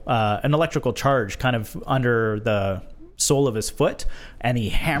electrical, an electrical charge kind of under the sole of his foot, and he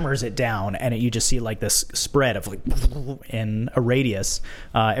hammers it down, and you just see like this spread of like in a radius.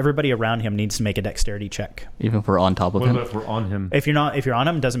 Everybody around him needs to make a dexterity check. Even if we're on top of What him. about if we're on him? If you're on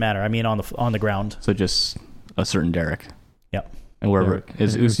him, doesn't matter. I mean, on the ground. So just a certain Derek. Yep. And wherever Derek.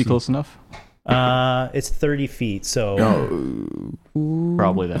 is Uzi close enough? It's 30 feet, so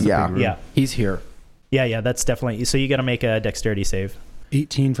Probably then. Yeah. yeah. He's here. Yeah, that's definitely. So you got to make a dexterity save.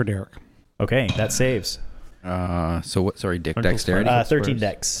 18 for Derek. Okay, that saves. So what? Sorry, dexterity. 13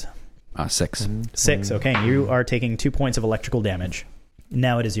 dex. 6. 6. Okay, you are taking 2 points of electrical damage.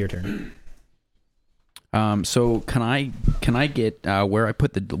 Now it is your turn. So can I get where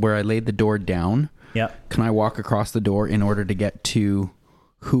I laid the door down? Yeah. Can I walk across the door in order to get to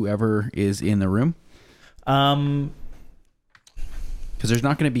whoever is in the room? Because there's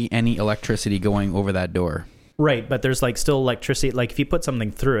not going to be any electricity going over that door. Right, but there's like still electricity. Like if you put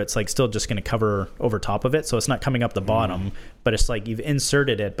something through, it's like still just going to cover over top of it, so it's not coming up the bottom. But it's like you've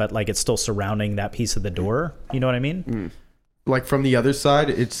inserted it, but like it's still surrounding that piece of the door. You know what I mean? Like from the other side,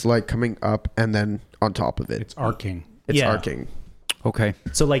 it's like coming up and then on top of it. It's arcing. It's Yeah. arcing. Okay.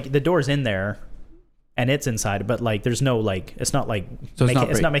 So like the door's in there, and it's inside, but like there's no like it's not like So it's not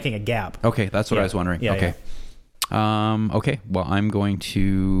it's right- not making a gap. Okay, that's what Yeah. I was wondering. Yeah, okay. Okay. Well, I'm going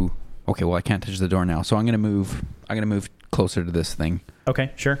to. Okay. Well, I can't touch the door now, so I'm going to move. I'm going to move closer to this thing.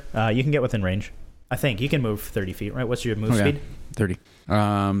 Okay, sure. You can get within range. I think you can move 30 feet, right? What's your move Okay. speed? 30.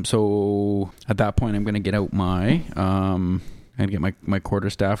 So at that point, I'm going to get out my. I'm going to get my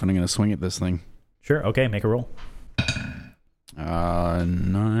quarterstaff and I'm going to swing at this thing. Sure. Okay, make a roll.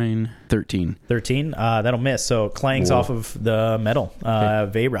 9, 13. 13. That'll miss. So it clangs Whoa. off of the metal.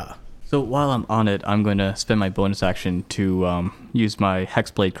 Veyra. So while I'm on it, I'm going to spend my bonus action to use my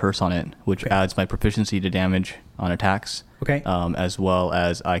Hexblade Curse on it, which adds my proficiency to damage on attacks, Okay. as well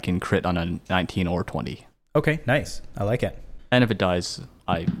as I can crit on a 19 or 20. Okay, nice. I like it. And if it dies,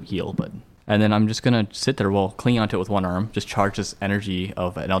 I heal. And then I'm just going to sit there while clinging onto it with one arm, just charge this energy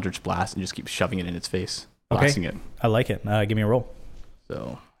of an Eldritch Blast and just keep shoving it in its face, blasting it. I like it. Give me a roll.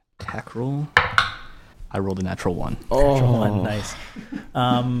 So, attack roll. I rolled a natural 1. Natural one. Nice.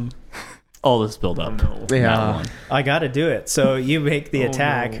 All this build up. Yeah. Nat 1. I got to do it. So you make the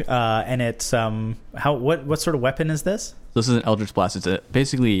attack, and it's what sort of weapon is this? This is an Eldritch Blast. It's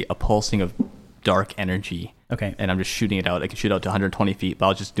basically a pulsing of dark energy. Okay. And I'm just shooting it out. I can shoot out to 120 feet, but I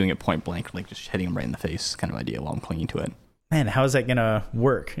was just doing it point blank, like just hitting him right in the face kind of idea while I'm clinging to it. Man, how is that gonna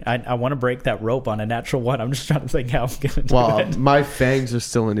work? I want to break that rope on a natural one. I'm just trying to think how I'm gonna do Well, it. my fangs are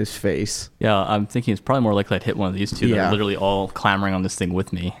still in his face. Yeah, I'm thinking it's probably more likely I'd hit one of these two that Yeah. are literally all clamoring on this thing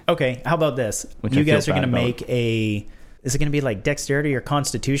with me. Okay, how about this? Which You I feel guys are gonna bad about. make a. Is it gonna be like dexterity or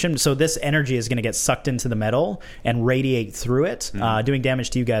constitution? So this energy is gonna get sucked into the metal and radiate through it, doing damage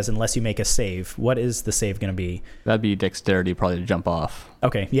to you guys unless you make a save. What is the save gonna be? That'd be dexterity probably to jump off.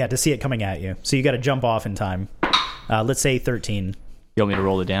 Okay, yeah, to see it coming at you. So you got to jump off in time. Let's say 13. You want me to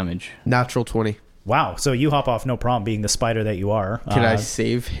roll the damage? Natural 20. Wow. So you hop off no problem, being the spider that you are. Can I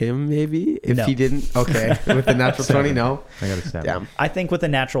save him maybe if no. he didn't? Okay. With the natural 20, no. I got a 7. Damn. I think with a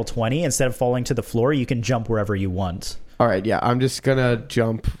natural 20, instead of falling to the floor, you can jump wherever you want. All right. Yeah. I'm just going to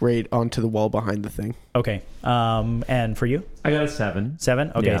jump right onto the wall behind the thing. Okay. And for you? I got a 7.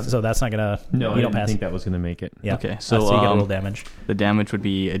 7? Okay. Yeah. So that's not going to... No, I you don't didn't pass. think that was going to make it. Yeah. Okay, So so, you get a um, little damage. The damage would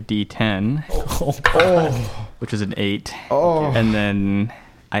be a D10, Oh. which is an 8. Oh. And then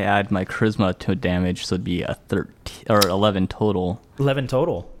I add my charisma to damage, so it'd be a 13 or 11 total. 11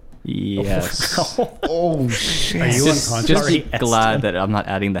 total. Yes. Oh shit! Are you Just unconscious? be Sorry, glad Eston. that I'm not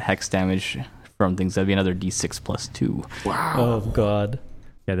adding the hex damage from things. That'd be another d6 plus 2. Oh God.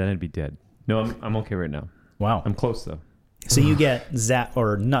 Yeah, then I'd be dead. No, I'm okay right now. Wow. I'm close though. So you get zapped,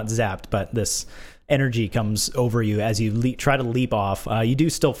 or not zapped, but this energy comes over you as you try to leap off. You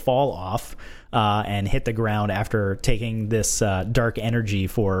do still fall off and hit the ground after taking this dark energy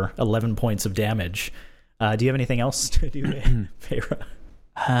for 11 points of damage. Do you have anything else to do, Feyre?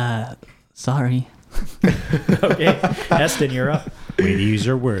 Sorry. Okay. Eston, you're up. Way to use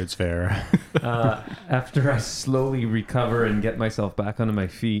your words, Farah. After I slowly recover and get myself back onto my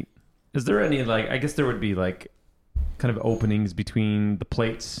feet, is there any, like, I guess there would be, like, kind of openings between the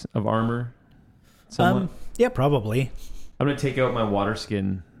plates of armor? Somewhat? Yeah, probably. I'm going to take out my water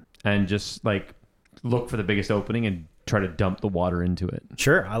skin and just, like, look for the biggest opening and try to dump the water into it.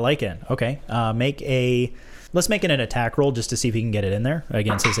 Sure, I like it. Okay. Let's make it an attack roll just to see if he can get it in there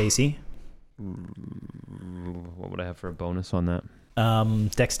against his AC. What would I have for a bonus on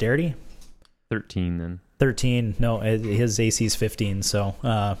that? Dexterity? 13 then. 13. No, his AC is 15.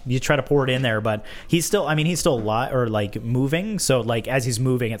 So you try to pour it in there, but he's still alive or like moving. So like as he's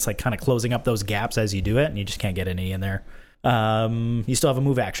moving, it's like kind of closing up those gaps as you do it, and you just can't get any in there. You still have a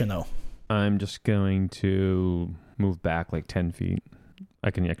move action though. I'm just going to move back like 10 feet. I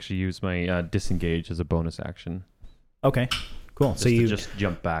can actually use my disengage as a bonus action. Okay, cool. Just So you just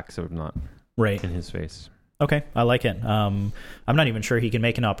jump back so I'm not right. in his face. Okay, I like it. I'm not even sure he can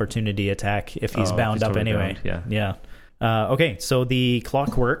make an opportunity attack if he's bound he's up totally anyway. bound, Yeah. Okay, so the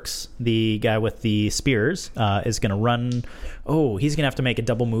clock works. The guy with the spears is going to run. Oh, he's going to have to make a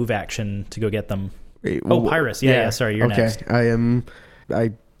double move action to go get them. Wait, Oh, Pyrus. Yeah, sorry, you're okay. next.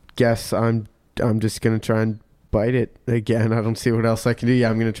 I guess I'm just gonna try and bite it again. I don't see what else I can do. Yeah,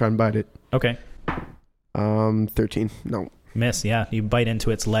 I'm gonna try and bite it. Okay. 13. No. Miss, yeah. You bite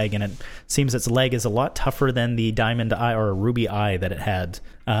into its leg, and it seems its leg is a lot tougher than the diamond eye or ruby eye that it had.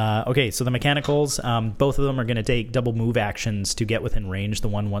 Okay, so the mechanicals, both of them are going to take double move actions to get within range. The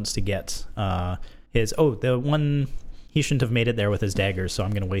one wants to get his... Oh, the one... He shouldn't have made it there with his daggers, so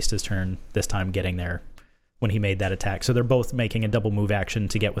I'm going to waste his turn this time getting there when he made that attack. So they're both making a double move action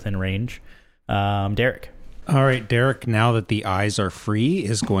to get within range. Derek. All right, Derek, now that the eyes are free,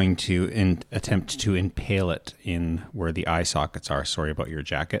 is going to attempt to impale it in where the eye sockets are. Sorry about your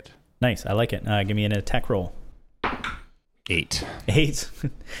jacket. Nice, I like it. Give me an attack roll. 8. 8.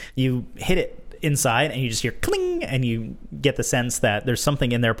 You hit it inside and you just hear cling, and you get the sense that there's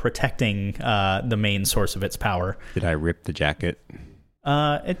something in there protecting the main source of its power. Did I rip the jacket?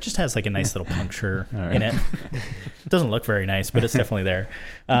 It just has like a nice little puncture right. in it. It doesn't look very nice, but it's definitely there.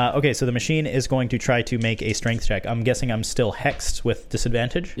 Okay, so the machine is going to try to make a strength check. I'm guessing I'm still hexed with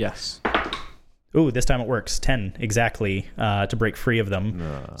disadvantage. Yes. Ooh, this time it works. 10 exactly to break free of them.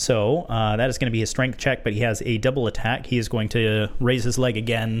 So that is going to be his strength check, but he has a double attack. He is going to raise his leg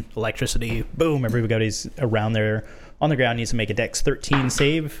again. Electricity. Boom. Everybody's around there on the ground needs to make a dex 13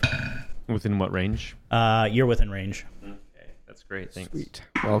 save. Within what range? You're within range. Okay, that's great. Thanks. Sweet.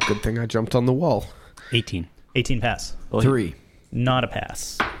 Well, good thing I jumped on the wall. 18. 18 pass. 3. Not a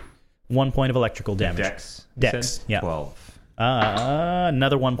pass. 1 point of electrical damage. Dex. you Dex, said? yeah. 12.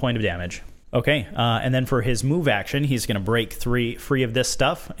 Another 1 point of damage. Okay, and then for his move action, he's going to break free of this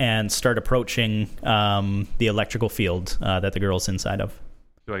stuff and start approaching the electrical field that the girl's inside of.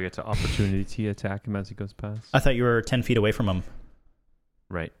 Do I get to opportunity attack him as he goes past? I thought you were 10 feet away from him.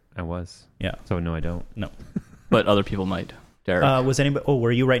 Right, I was. Yeah. So no, I don't. No. But other people might. Derek. Was anybody? Oh,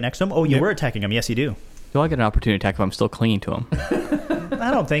 were you right next to him? Oh, you were attacking him. Yes, you do. Do I get an opportunity attack if I'm still clinging to him?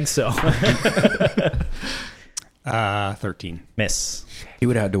 I don't think so. 13. Miss. He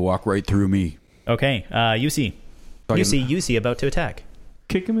would have had to walk right through me. Okay, UC. UC about to attack.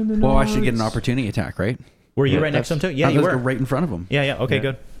 Kick him in the nose. Well, I should get an opportunity attack, right? Were you right next to him too? Yeah, I you was were. right in front of him. Yeah. Okay, Yeah.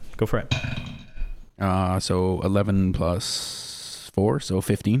 good. Go for it. So 11 plus 4, so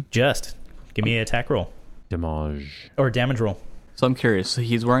 15. Just give me an attack roll Damage. or damage roll. So I'm curious. So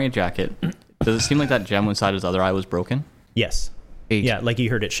he's wearing a jacket. Does it seem like that gem inside his other eye was broken? Yes. 8. Yeah, like you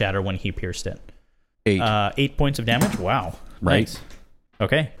heard it shatter when he pierced it. 8. 8 points of damage. Wow. Right. Nice.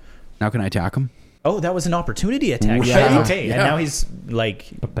 Okay. Now can I attack him? Oh, that was an opportunity attack. Yeah. Okay, Yeah. and now he's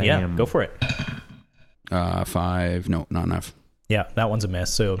like, yeah, Bam. go for it. 5. No, not enough. Yeah, that one's a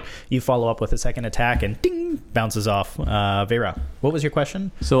miss. So you follow up with a second attack and ding, bounces off. Vera, what was your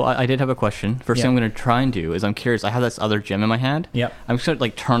question? So I did have a question. First Yeah. thing I'm going to try and do is I'm curious. I have this other gem in my hand. Yep. I'm just going to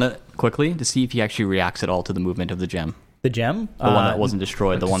like turn it quickly to see if he actually reacts at all to the movement of the gem. The gem? The one that wasn't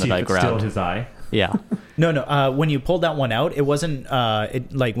destroyed, the one See that if I it's still grabbed. his eye. Yeah. No. When you pulled that one out, it wasn't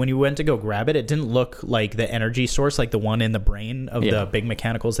like when you went to go grab it, it didn't look like the energy source, like the one in the brain of Yeah. the big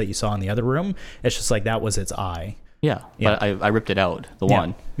mechanicals that you saw in the other room. It's just like that was its eye. Yeah. Yeah. But I ripped it out, the Yeah.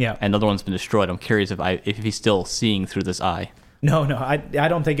 one. Yeah. And the other one's been destroyed. I'm curious if he's still seeing through this eye. No, I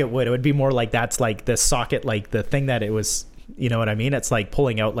don't think it would. It would be more like that's like the socket, like the thing that it was. You know what I mean? It's like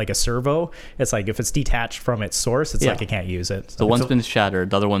pulling out like a servo. It's like if it's detached from its source, it's Yeah. like it can't use it. The one's been shattered,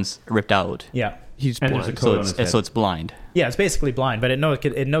 the other one's ripped out. Yeah, He's And there's a blind. code on his head. So it's blind. yeah, it's basically blind, but it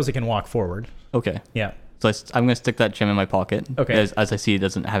knows it can walk forward. Okay. Yeah. So I'm going to stick that gem in my pocket. Okay. As I see it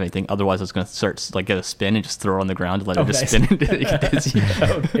doesn't have anything. Otherwise, I was going to start like get a spin and just throw it on the ground and let Oh, it just nice. spin until it get dizzy.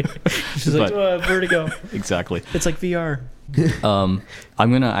 Okay. She's like, But- vertigo. Exactly. It's like VR.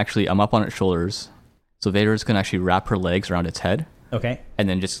 I'm up on its shoulders. So Vader's going to actually wrap her legs around its head Okay, and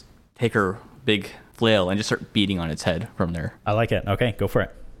then just take her big flail and just start beating on its head from there. I like it. Okay, go for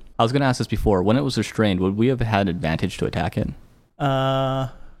it. I was going to ask this before. When it was restrained, would we have had advantage to attack it?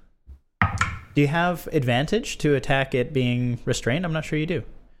 Do you have advantage to attack it being restrained? I'm not sure you do.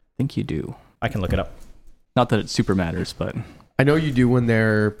 I think you do. I can look it up. Not that it super matters, but I know you do when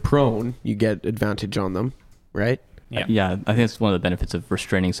they're prone. You get advantage on them, right? yeah, I think it's one of the benefits of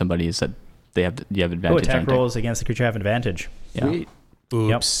restraining somebody is that you have Oh, advantage attack on rolls against the creature have advantage. Yeah, Sweet.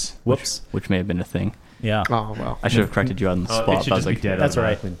 Oops. Whoops. which may have been a thing. Yeah, Oh well. I should have corrected you on the spot. It But should I was just be like, dead that's all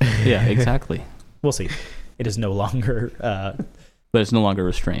right. automatically. yeah, exactly. we'll see. It is no longer. But it's no longer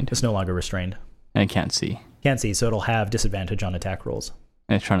restrained It's no longer restrained. and it can't see. Can't see, so it'll have disadvantage on attack rolls.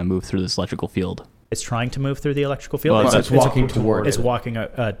 And it's trying to move through this electrical field. It's trying to move through the electrical field. Well, It's walking toward It's it. walking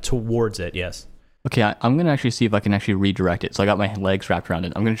towards it. Yes. Okay, I'm gonna actually see if I can actually redirect it. So I got my legs wrapped around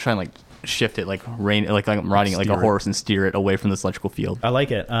it. I'm gonna try and like shift it, like I'm riding it like a Steer it. horse and steer it away from this electrical field. I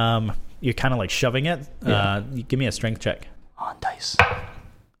like it. You're kind of like shoving it. Yeah. You give me a strength check. On dice.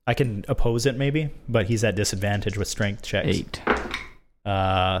 I can oppose it maybe, but he's at disadvantage with strength checks. 8.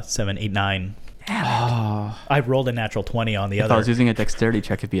 7, 8, 9. I rolled a natural 20 on the If I was other. using a dexterity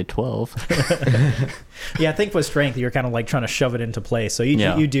check, it'd be a 12. Yeah, I think with strength, you're kind of like trying to shove it into place. So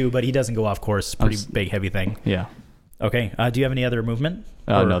Yeah. you do, but he doesn't go off course. Pretty big, heavy thing. Yeah. Okay. Do you have any other movement?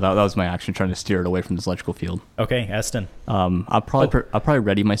 No, that was my action, trying to steer it away from this electrical field. Okay, Eston. I'll probably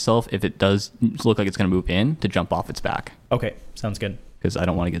ready myself if it does look like it's going to move in to jump off its back Okay, sounds good. because I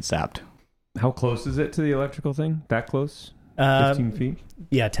don't want to get zapped. How close is it to the electrical thing? That close? 15 feet?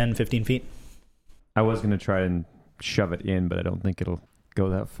 Yeah, 10, 15 feet. I was going to try and shove it in, but I don't think it'll go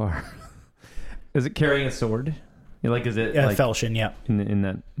that far. Is it carrying a sword? Like, is it Yeah, like Felshin, yeah. in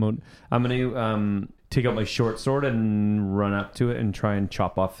that mode? I'm going to take out my short sword and run up to it and try and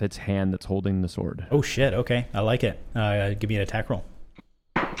chop off its hand that's holding the sword. Oh, shit. Okay, I like it. Give me an attack roll.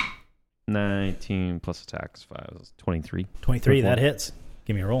 19 plus attacks, 5, 23. 23, that hits.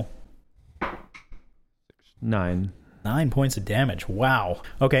 Give me a roll. 9. 9 points of damage. Wow.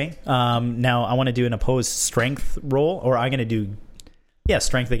 Okay. Now I want to do an opposed strength roll, or I'm going to do,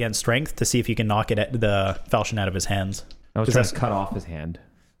 strength against strength to see if you can knock the falchion out of his hands. I was Does trying that- to cut off his hand.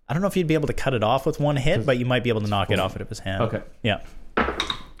 I don't know if you'd be able to cut it off with one hit, but you might be able to knock it off of his hand. Okay. Yeah.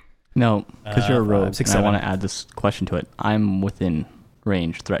 No, because you're a 5, rogue, 6, and I 7. want to add this question to it. I'm within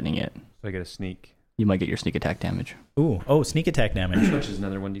range, threatening it. So I get a sneak, You might get your sneak attack damage. Ooh. Oh, sneak attack damage. which is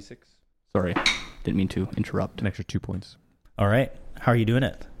another 1d6. Sorry, didn't mean to interrupt. An extra 2 points. All right. How are you doing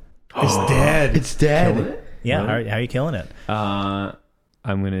it? It's dead. It's dead. Yeah. Really? How are you killing it?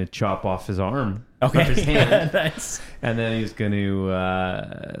 I'm going to chop off his arm. Okay. Of his hand. Nice. And then he's going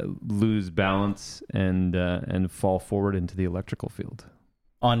to lose balance and fall forward into the electrical field,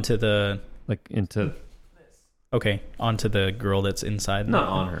 Onto the onto the girl that's inside. not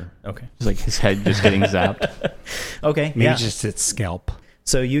on her. Okay. It's like his head just getting zapped. Okay. Maybe yeah. just its scalp.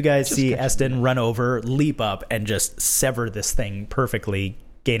 So you guys see Eston run over, leap up, and just sever this thing perfectly,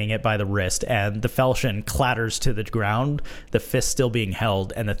 gaining it by the wrist. And the falchion clatters to the ground, the fist still being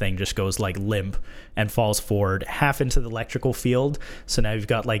held, and the thing just goes like limp and falls forward, half into the electrical field. So now you've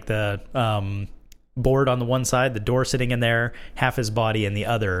got like the board on the one side, the door sitting in there, half his body in the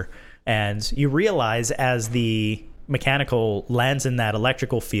other. And you realize as the mechanical lands in that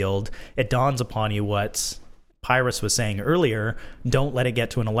electrical field, it dawns upon you what Pyrus was saying earlier, don't let it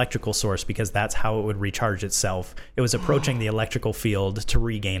get to an electrical source because that's how it would recharge itself. It was approaching the electrical field to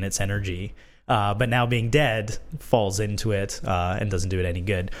regain its energy. But now being dead falls into it and doesn't do it any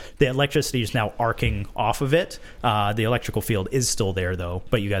good. The electricity is now arcing off of it. The electrical field is still there though,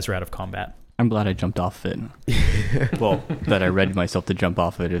 but you guys are out of combat. I'm glad I jumped off it. Well, that I readied myself to jump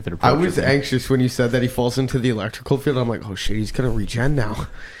off it if it I approaches was me. anxious when you said that he falls into the electrical field. I'm like, oh shit, he's gonna regen now.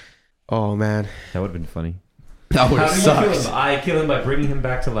 Oh man. That would have been funny. That would How have do you kill sucked. him? I kill him by bringing him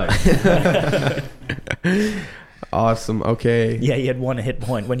back to life. Awesome. Okay. Yeah, he had 1 hit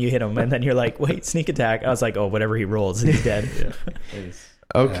point when you hit him, and then you're like, wait, sneak attack. I was like, oh, whatever he rolls, he's dead.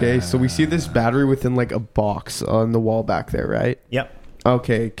 Okay. So we see this battery within like a box on the wall back there, right? Yep.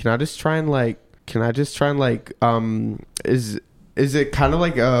 Okay. Can I just try and like? Is it kind of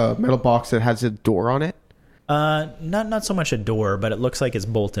like a metal box that has a door on it? Not so much a door, but it looks like it's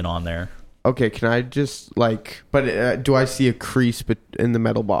bolted on there. Okay. Can I just like? But do I see a crease in the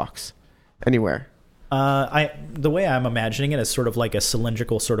metal box anywhere? The way I'm imagining it is sort of like a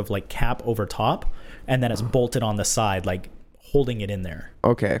cylindrical sort of like cap over top, and then it's bolted on the side, like holding it in there.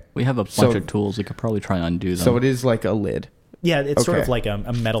 Okay. We have a bunch So- of tools. We could probably try and undo them. So it is like a lid. Yeah, it's sort Okay. of like a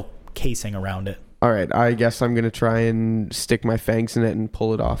metal casing around it. All right. I guess I'm gonna try and stick my fangs in it and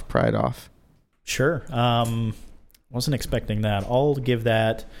pull it off, pry it off. Sure. Wasn't expecting that. I'll give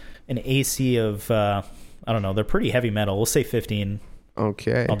that an AC of I don't know. They're pretty heavy metal. We'll say 15.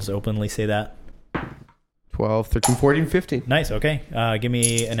 Okay. I'll just openly say that. 12, 13, 14, 15. Nice. Okay. Give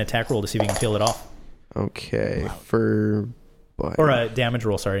me an attack roll to see if you can peel it off, Okay. For what? or a damage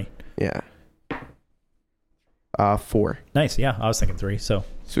roll. Sorry. Yeah. 4. Nice. Yeah, I was thinking 3. So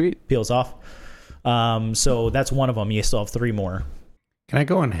Sweet. peels off. So that's one of them. You still have 3 more. Can I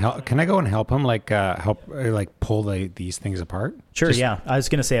go and help him? Like pull these things apart? Sure. Just- Yeah. I was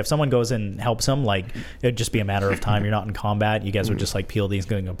gonna say if someone goes and helps him, like it'd just be a matter of time. You're not in combat. You guys would just like peel these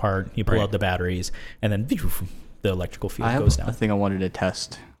going apart. You pull Right. out the batteries, and then the electrical field I have goes a down. thing I wanted to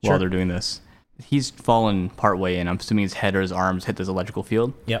test Sure. while they're doing this. He's fallen part way in. I'm assuming his head or his arms hit this electrical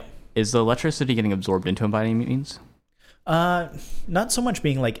field. Yep. Is the electricity getting absorbed into him by any means? Not so much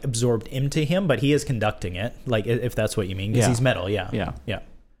being like absorbed into him, but he is conducting it. Like if that's what you mean, because Yeah. he's metal. Yeah. Yeah. Yeah.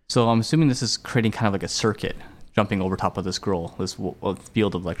 So I'm assuming this is creating kind of like a circuit jumping over top of this scroll, this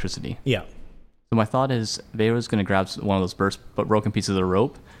field of electricity. Yeah. So my thought is Vera's going to grab one of those broken pieces of the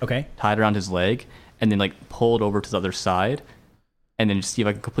rope, Okay. tie it around his leg, and then like pull it over to the other side, and then just see if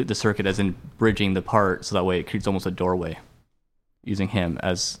I can complete the circuit as in bridging the part so that way it creates almost a doorway using him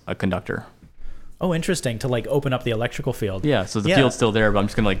as a conductor. Oh, interesting. To like open up the electrical field. Yeah, so the Yeah. field's still there, but I'm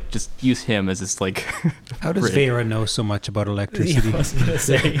just going to just use him as this like... How does Right. Vera know so much about Yeah, electricity? I was gonna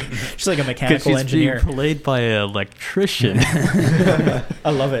say she's like a mechanical she's engineer. being played by an electrician. I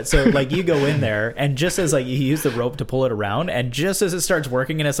love it. So like you go in there, and just as like you use the rope to pull it around, and just as it starts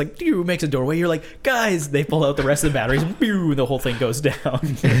working, and it's like pew, makes a doorway, you're like, guys, they pull out the rest of the batteries, and pew, the whole thing goes down.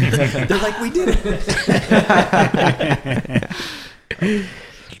 They're like, we did it.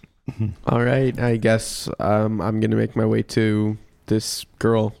 All right. I guess I'm going to make my way to this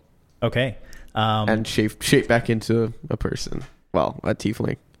girl Okay. and shape back into a person. Well, a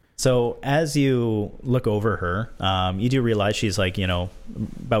tiefling. So as you look over her, you do realize she's like,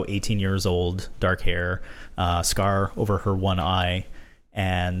 about 18 years old, dark hair, scar over her one eye,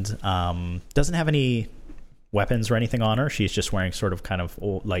 and doesn't have any weapons or anything on her. She's just wearing sort of kind of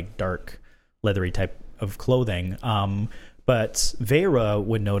old, like dark, leathery type of clothing. But Vera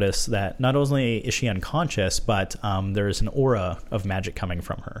would notice that not only is she unconscious, but there's an aura of magic coming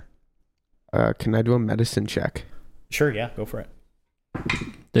from her. Can I do a medicine check? Sure, yeah, go for it.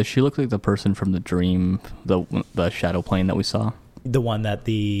 Does she look like the person from the dream, the shadow plane that we saw? The one that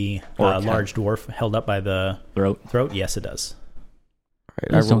the Or cat. large dwarf held up by the Throat? throat? Yes, it does. All right,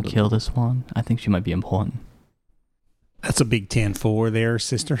 Please don't rolled a- kill this one. I think she might be important. That's a big 10-4 there,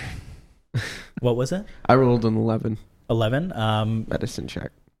 sister. What was it? I rolled an 11 11. medicine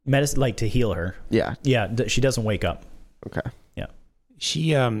check. Medicine, like to heal her. Yeah. Yeah, she doesn't wake up. Okay.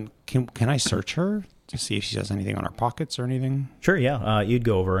 She can I search her to see if she has anything on her pockets or anything? Sure, yeah. You'd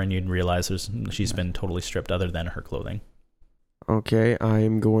go over and you'd realize she's been totally stripped other than her clothing. Okay.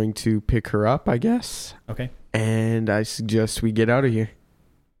 I'm going to pick her up, I guess. Okay. And I suggest we get out of here.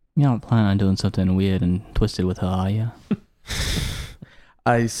 You don't plan on doing something weird and twisted with her, are you?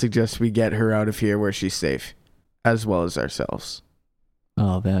 I suggest we get her out of here where she's safe, as well as ourselves.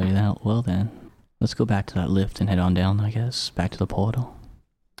 Oh, very well then. Let's go back to that lift and head on down, I guess. Back to the portal.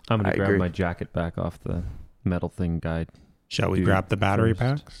 I'm going I to grab agree. my jacket back off the metal thing guide. Shall we Dude, grab the battery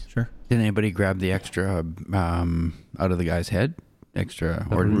first. packs? Sure. Did anybody grab the extra out of the guy's head? Extra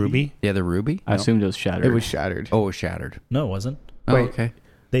The ordinary? ruby? Yeah, the ruby. I No. assumed it was shattered. It was shattered. Oh, it was shattered. No, it wasn't. Oh, Wait. okay.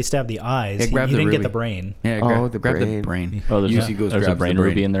 They stabbed the eyes. Yeah, He grab the didn't get ruby. the brain. Yeah, Oh, grab the the brain. brain. Oh, there's, Usually goes there's a grabs the brain brain.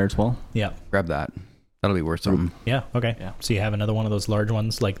 ruby in there as well. Yeah. Grab that. That'll be worth something. Yeah. Okay. Yeah. So you have another one of those large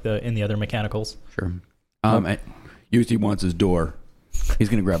ones like in the other mechanicals. Sure. And Yuzi wants his door. He's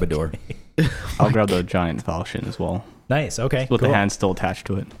gonna grab a door. I'll grab the giant falchion as well, Nice. Okay. with cool. the hand still attached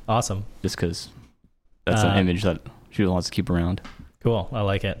to it, Awesome. just because that's an image that she wants to keep around. Cool. I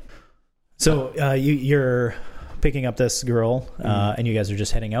like it. So you're picking up this girl, and you guys are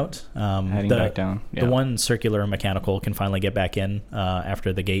just heading out. Heading back down. Yeah. The one circular mechanical can finally get back in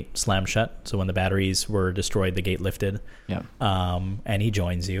after the gate slammed shut. So when the batteries were destroyed, the gate lifted. Yeah. And he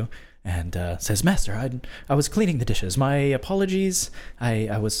joins you and says, "Master, I was cleaning the dishes. My apologies.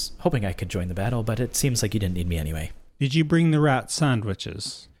 I was hoping I could join the battle, but it seems like you didn't need me anyway." Did you bring the rat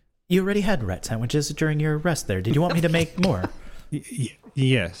sandwiches? You already had rat sandwiches during your rest there. Did you want me to make more?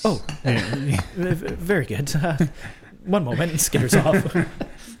 Yes. Oh, very good. One moment, skitters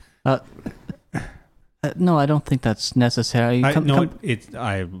off. No, I don't think that's necessary.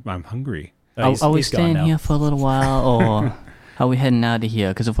 I'm hungry. Are we He's gone staying now. here for a little while, or are we heading out of here?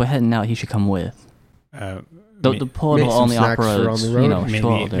 Because if we're heading out, he should come with. The portal make some only snacks for operates, on the road.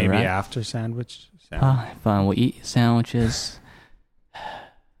 shortly, maybe right? after sandwich. Fine, we'll eat sandwiches.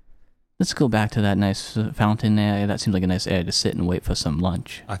 Let's go back to that nice fountain area. That seems like a nice area to sit and wait for some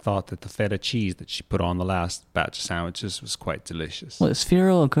lunch. I thought that the feta cheese that she put on the last batch of sandwiches was quite delicious. What, is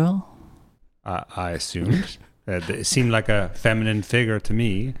Sphero a girl? I assumed. It seemed like a feminine figure to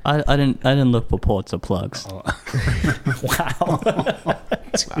me. I didn't look for ports or plugs. Oh.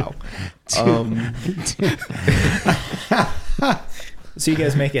 Wow. So you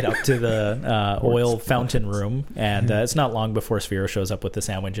guys make it up to the oil fountain room, and it's not long before Sphero shows up with the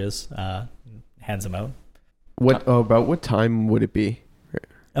sandwiches, hands them out. About what time would it be?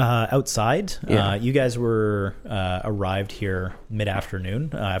 Outside, Yeah. you guys were arrived here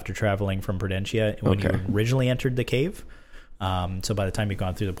mid-afternoon after traveling from Prudentia when you Okay. originally entered the cave. So by the time you've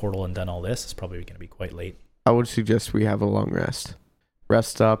gone through the portal and done all this, it's probably going to be quite late. I would suggest we have a long rest.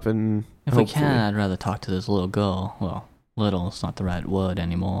 Rest up and If we hopefully- can, I'd rather talk to this little girl. Well, little, it's not the right word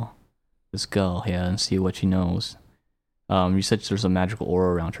anymore. This girl here and see what she knows. You said there's a magical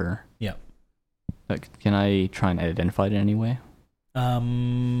aura around her. Yeah. Can I try and identify it in any way?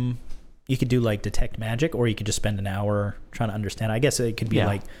 You could do like detect magic, or you could just spend an hour trying to understand. I guess it could be Yeah.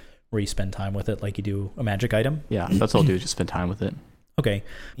 like where you spend time with it, like you do a magic item. Yeah, that's all I'll do is just spend time with it. Okay,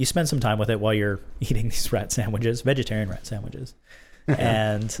 you spend some time with it while you're eating these rat sandwiches, vegetarian rat sandwiches.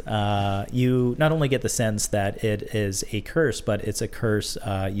 And you not only get the sense that it is a curse, but it's a curse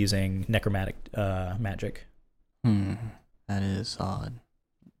using necromantic magic. That is odd.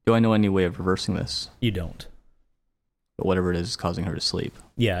 Do I know any way of reversing this? You don't. But whatever it is causing her to sleep.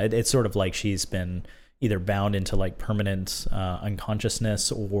 Yeah, it's sort of like she's been either bound into like permanent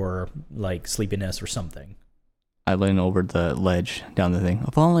unconsciousness or like sleepiness or something. I lean over the ledge down the thing.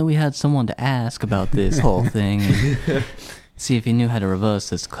 If only we had someone to ask about this whole thing and see if he knew how to reverse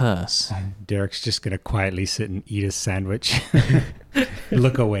this curse. Derek's just gonna quietly sit and eat his sandwich,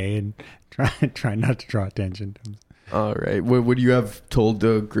 look away, and try not to draw attention to him. All right. Would you have told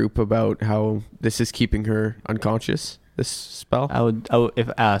the group about how this is keeping her unconscious? This spell. I would, if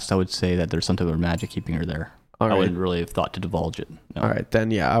asked, I would say that there's some type of magic keeping her there. All I right. wouldn't really have thought to divulge it. No. All right,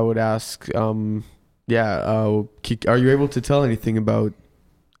 then. Yeah, I would ask. Are you able to tell anything about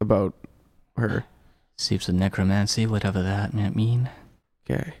her? See if it's a necromancy, whatever that might mean.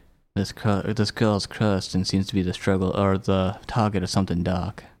 Okay. This girl's cursed and seems to be the struggle or the target of something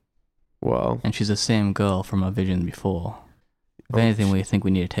dark. Well, And she's the same girl from our vision before. If anything, we think we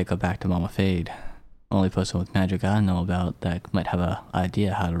need to take her back to Mama Fade. Only person with magic I know about that might have an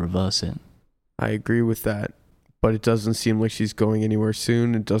idea how to reverse it. I agree with that, but it doesn't seem like she's going anywhere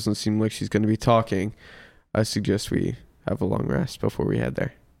soon. It doesn't seem like she's going to be talking. I suggest we have a long rest before we head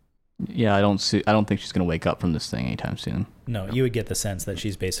there. Yeah, I don't think she's gonna wake up from this thing anytime soon. No, you would get the sense that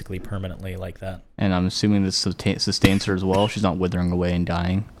she's basically permanently like that. And I'm assuming this sustains her as well. She's not withering away and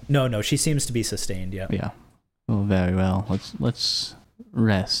dying. No, she seems to be sustained, yeah. Yeah. Oh, very well. Let's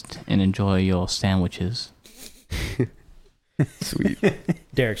rest and enjoy your sandwiches. Sweet.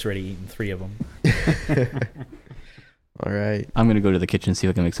 Derek's already eaten 3 of them. All right. I'm gonna go to the kitchen and see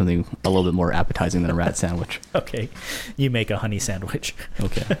if I can make something a little bit more appetizing than a rat sandwich. Okay, you make a honey sandwich.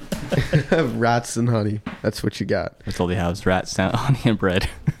 Okay. Rats and honey. That's what you got. That's all they have is honey and bread.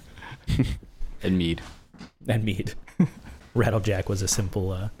 And mead. And meat. Rattlejack was a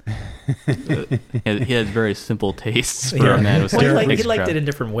simple... He had very simple tastes for Yeah. a man with Well, he mixed liked crowd. it in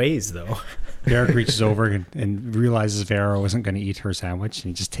different ways, though. Derek reaches over and realizes Vera wasn't going to eat her sandwich, and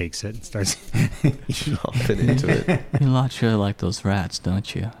he just takes it and starts Chomping into it. You lot sure like those rats,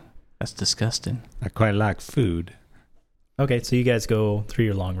 don't you? That's disgusting. I quite like food. Okay, so you guys go through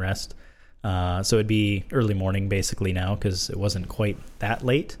your long rest. So it'd be early morning basically now because it wasn't quite that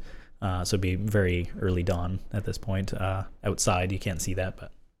late. So it'd be very early dawn at this point. Outside, you can't see that,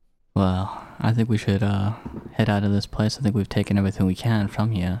 but Well, I think we should head out of this place. I think we've taken everything we can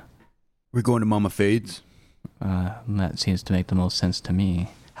from here. We're going to Mama Fade's. That seems to make the most sense to me.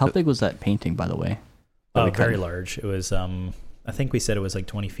 How big was that painting, by the way? Oh, we very kinda- large. It was, I think we said it was like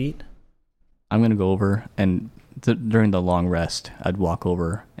 20 feet. I'm going to go over and during the long rest, I'd walk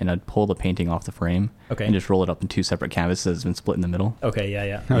over and I'd pull the painting off the frame Okay. and just roll it up in 2 separate canvases that's been split in the middle. Okay,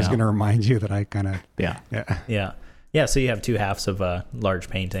 yeah. I was Yeah. going to remind you that I kind of, Yeah. yeah. Yeah. Yeah, so you have 2 halves of a large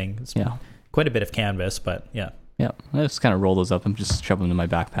painting. It's Yeah. quite a bit of canvas, but yeah. Yeah. I just kind of roll those up and just shove them in my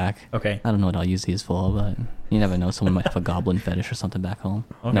backpack. Okay. I don't know what I'll use these for, but you never know. Someone might have a goblin fetish or something back home.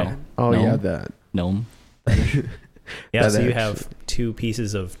 Okay. No. Oh No. yeah, that. Gnome. Yeah, That so you actually- have 2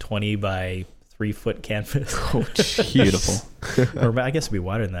 pieces of 20 by 3 foot canvas. Beautiful. Or I guess it'd be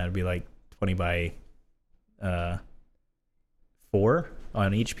wider than that. It'd be like 20 by 4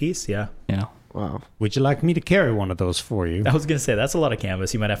 on each piece. Yeah. Yeah. Wow. Would you like me to carry one of those for you? I was going to say, that's a lot of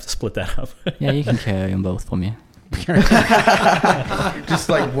canvas. You might have to split that up. Yeah, you can carry them both for me. Just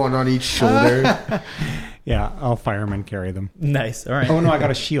like one on each shoulder. Yeah, I'll fireman carry them. Nice. All right. Oh, no, I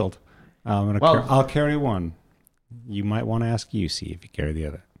got a shield. Well- I'll carry one. You might want to ask UC if you carry the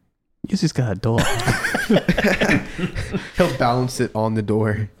other. You just got a door. He'll balance it on the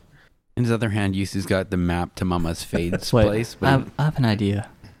door. In his other hand, Yusu's got the map to Mama's Fade's Wait, place. I have an idea.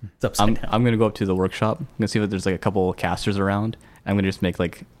 It's upside down. I'm going to go up to the workshop. I'm going to see if there's like a couple casters around. I'm going to just make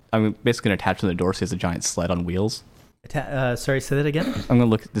like, I'm basically going to attach to the door so he has a giant sled on wheels. Sorry, say that again? I'm going to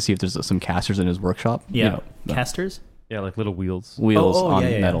look to see if there's some casters in his workshop. Yeah. You know, the Casters? Yeah, like little wheels. wheels Oh, on yeah,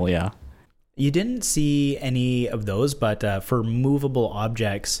 yeah, yeah. metal, yeah. You didn't see any of those, but for movable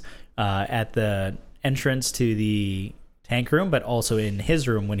objects at the entrance to the tank room, but also in his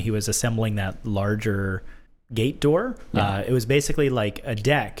room when he was assembling that larger gate door, Yeah. it was basically like a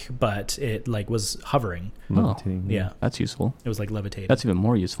deck, but it like was hovering. Levitating. Yeah, That's useful. it was like levitating. That's even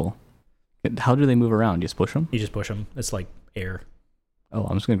more useful. How do they move around? You just push them? You just push them. It's like air. Oh,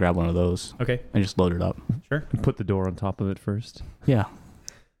 I'm just going to grab one of those Okay, and just load it up. sure. And put the door on top of it first. Yeah.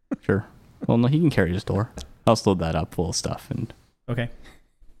 Sure. Well, no, he can carry his door. I'll just load that up full of stuff and Okay.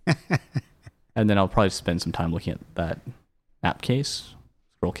 and then I'll probably spend some time looking at that map case,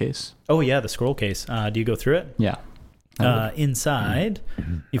 scroll case. Oh yeah, the scroll case. Do you go through it? Yeah. Inside,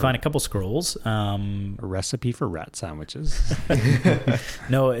 you find a couple scrolls. A recipe for rat sandwiches.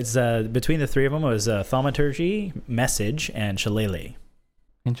 No, it's between the 3 of them. It was thaumaturgy, message, and shillelagh.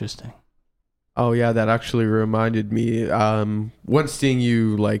 Interesting. Oh yeah, that actually reminded me. Once seeing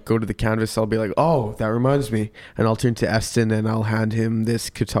you like go to the canvas, I'll be like, "Oh, that reminds me," and I'll turn to Eston and I'll hand him this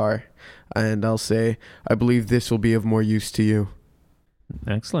guitar, and I'll say, "I believe this will be of more use to you."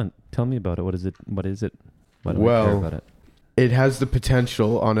 Excellent. Tell me about it. What is it? What is it? Why do I care Well, about it? it has the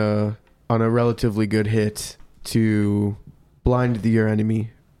potential on a relatively good hit to blind your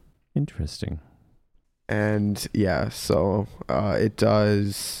enemy, Interesting. and yeah, so it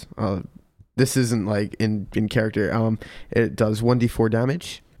does. This isn't like in character. It does 1d4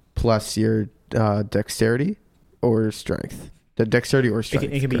 damage plus your dexterity or strength. The dexterity or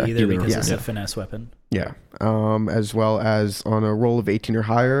strength. It can be correct? either because Yeah. it's a finesse weapon. Yeah. As well as on a roll of 18 or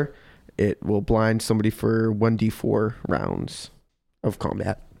higher, it will blind somebody for 1d4 rounds of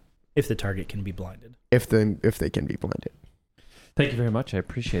combat If the target can be blinded. if they can be blinded. Thank you very much. I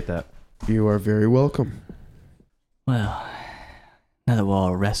appreciate that. You are very welcome. Well, now that we're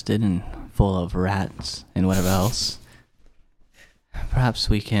all rested and full of rats and whatever else, perhaps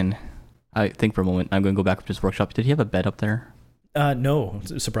we can. I think for a moment, I'm going to go back up to his workshop. Did he have a bed up there? No,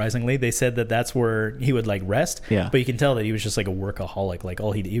 surprisingly, they said that that's where he would like rest. Yeah. But you can tell that he was just like a workaholic. Like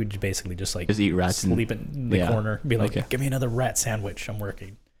all he would basically just like Just eat rats and- sleep in the yeah. corner, be like, Okay. "Give me another rat sandwich. I'm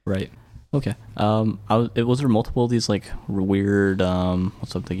working." Right. Okay. Was there multiple of these like weird?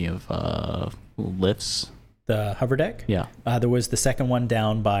 What's I'm thinking of? Lifts. The hover deck. Yeah. There was the second one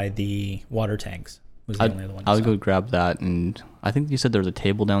down by the water tanks. Was the only other one. I you would saw. go grab that, and I think you said there was a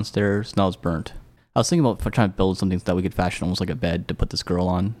table downstairs. No, it's burnt. I was thinking about trying to build something that we could fashion almost like a bed to put this girl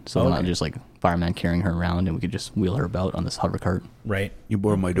on, so we're not Okay. just like fireman carrying her around, and we could just wheel her about on this hover cart. Right. You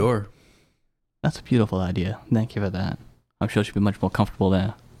bore my door. That's a beautiful idea. Thank you for that. I'm sure she'll be much more comfortable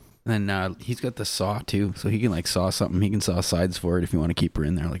there. And then he's got the saw too, so he can like saw something. He can saw sides for it if you want to keep her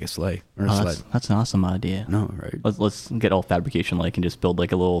in there like a sleigh or a Oh, sled. that's an awesome idea. No, right? Let's get all fabrication like and just build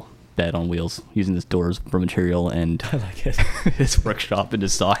like a little bed on wheels using this doors for material and I like it. his workshop and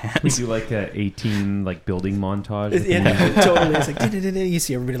his saw We hands. do like a 18 like building montage. with the Yeah, music. totally. It's like "Da-da-da-da." You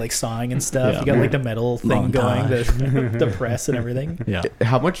see everybody like sawing and stuff. Yeah. You got like the metal thing going, Montage. the press and everything. Yeah.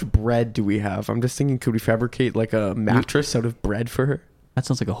 How much bread do we have? I'm just thinking, could we fabricate like a mattress out of bread for her? That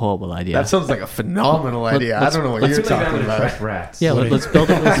sounds like a horrible idea. That sounds like a phenomenal idea. I let's- don't know what I you're feel like that talking would about. attract rats. Yeah, let's build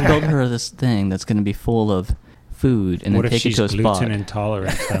her this thing that's going to be full of food, and What then if take it she's to a spot. gluten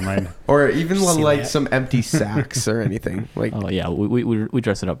intolerant? Then I'm Or even See like that? some empty sacks or anything. Like Oh yeah, we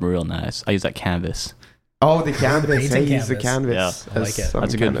dress it up real nice. I use that canvas. Oh, the canvas. Painting Hey, use the canvas. canvas. Yeah, I like as it. some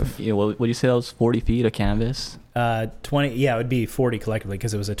That's a kind good. of- What do you say? That was 40 feet of canvas. 20. Yeah, it would be 40 collectively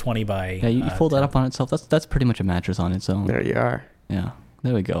because it was a 20 by. Yeah, you fold that 10. up on itself. That's pretty much a mattress on its own. There you are. Yeah,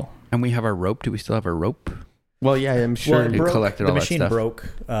 there we go. And we have our rope. Do we still have our rope? Well, yeah, I'm sure. Well, it you broke, collected the all that machine stuff. broke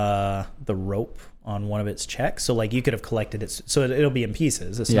the rope on one of its checks, so like you could have collected it. So it'll be in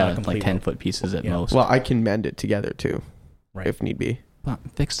pieces. It's not a Yeah, complete like 10 rope. foot pieces at Yeah. most. Well, I can mend it together too, Right. if need be.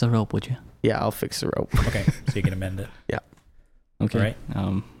 Fix the rope, would you? Yeah, I'll fix the rope. Okay, so you can amend it. Okay.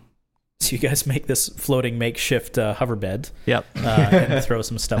 Alright. So you guys make this floating makeshift hover bed Yep. and throw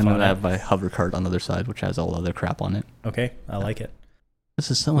some stuff And then on I it. have my hover cart on the other side, which has all other crap on it. Okay, I like it. This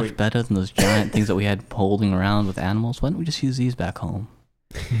is so much better than those giant things that we had holding around with animals. Why don't we just use these back home?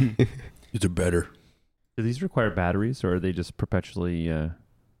 These are better. Do these require batteries, or are they just perpetually?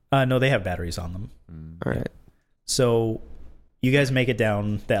 No, they have batteries on them. All right. So you guys make it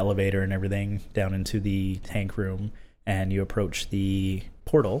down the elevator and everything down into the tank room, and you approach the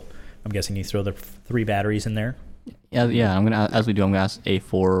portal. I'm guessing you throw the 3 batteries in there. Yeah. I'm gonna, as we do, I'm gonna ask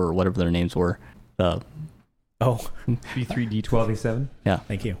A4 or whatever their names were. Oh, B3D12A7.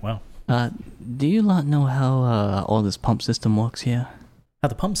 thank you. Wow. Do you lot know how all this pump system works here? How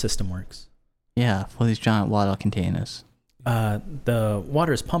the pump system works. Yeah, for these giant water containers. The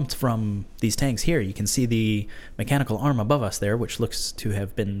water is pumped from these tanks here. You can see the mechanical arm above us there, which looks to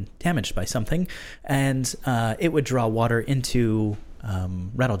have been damaged by something. And it would draw water into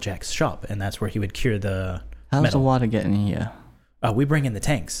Rattlejack's shop, and that's where he would cure the How's metal. the water getting here? We bring in the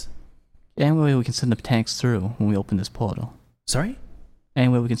tanks. Any way we can send the tanks through when we open this portal? Sorry? Any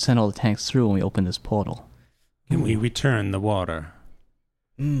way we can send all the tanks through when we open this portal? Can we return the water?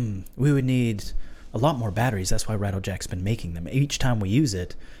 We would need a lot more batteries. That's why Rattlejack's been making them. Each time we use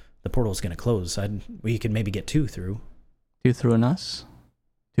it, the portal's going to close. We could maybe get 2 through. 2 through and us?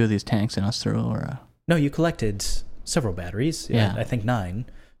 2 of these tanks and us through, or... No, you collected several batteries. Yeah. I think 9.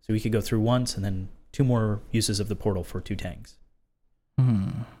 So we could go through once and then 2 more uses of the portal for 2 tanks.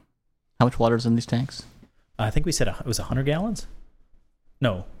 How much water is in these tanks? I think we said it was 100 gallons?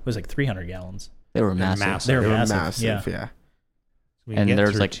 No, it was like 300 gallons. They were They're massive. massive. They were They were massive, yeah. We And get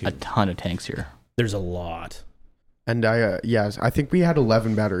there's through like 2. a ton of tanks here. There's a lot. And I think we had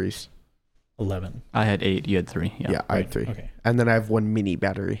 11 batteries. 11. I had 8, you had 3. Yeah, I had 3. Okay, And then I have 1 mini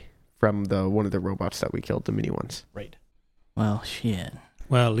battery from one of the robots that we killed, the mini ones. right. Well, shit.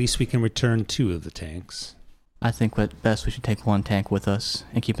 Well, at least we can return 2 of the tanks. I think what best we should take 1 tank with us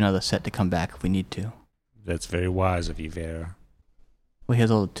and keep another set to come back if we need to. That's very wise of you, Vera. Well, here's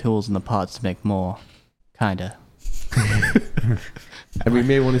all the tools and the parts to make more. Kinda. And we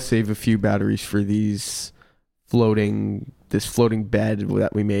may want to save a few batteries for this floating bed that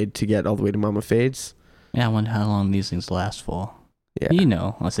we made to get all the way to Mama Fade's. Yeah, I wonder how long these things last for. Yeah. You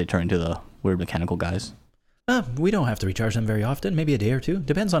know, unless they turn into the weird mechanical guys. We don't have to recharge them very often. Maybe a day or 2.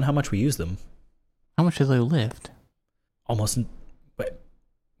 Depends on how much we use them. How much do they lift? Almost. But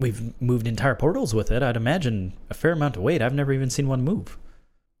we've moved entire portals with it. I'd imagine a fair amount of weight. I've never even seen one move.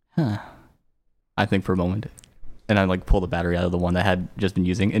 Huh. I think for a moment. And I like pull the battery out of the one that I had just been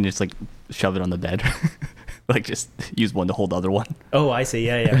using and just like shove it on the bed. Like just use one to hold the other one. Oh, I see.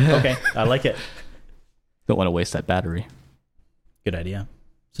 Yeah. Okay, I like it. Don't want to waste that battery. Good idea.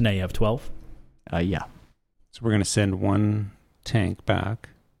 So now you have 12. Yeah. So we're going to send 1 tank back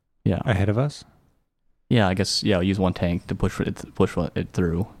Yeah. ahead of us. Yeah, I guess, yeah, I'll use 1 tank to push it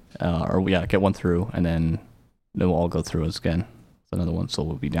through. Get 1 through, and then we'll all go through again. Another one, so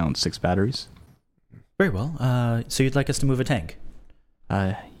we'll be down 6 batteries. Very well. So you'd like us to move a tank?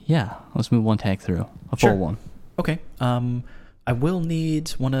 Yeah, let's move 1 tank through. A Sure. full one. Okay. I will need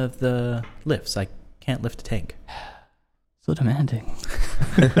one of the lifts. I can't lift a tank. So demanding.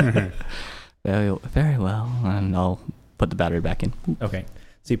 Very, very well, and I'll put the battery back in. Okay.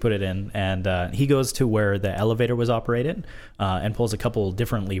 So you put it in, and he goes to where the elevator was operated and pulls a couple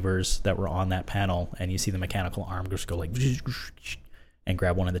different levers that were on that panel, and you see the mechanical arm just go like and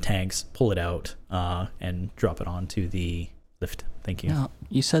grab one of the tanks, pull it out, and drop it onto the lift. Thank you. Now,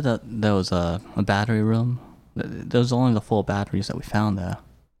 you said that there was a battery room. Those are only the full batteries that we found there.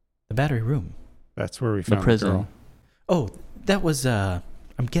 The battery room. That's where we The found prison. the girl. Oh, that was.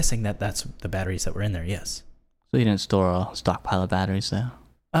 I'm guessing that's the batteries that were in there. Yes. So you didn't store a stockpile of batteries there?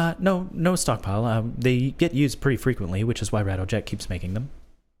 No stockpile. They get used pretty frequently, which is why Rattlejack keeps making them.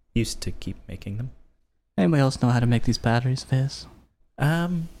 Used to keep making them. Anybody else know how to make these batteries, Fizz? I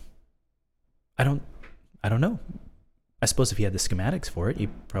don't know. I suppose if you had the schematics for it, you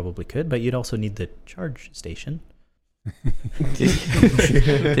probably could, but you'd also need the charge station.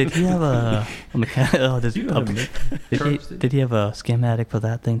 Did he have a mechanic? Oh, Do you know how to make did he have a schematic for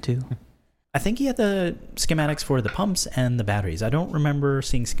that thing too? I think he had the schematics for the pumps and the batteries. I don't remember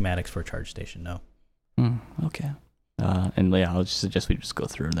seeing schematics for a charge station, no. Okay. And yeah, I'll just suggest we just go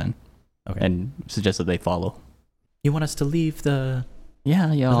through then. Okay. And suggest that they follow. You want us to leave the...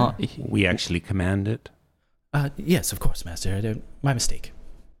 Yeah, yeah. We actually command it. Yes, of course, Master. My mistake.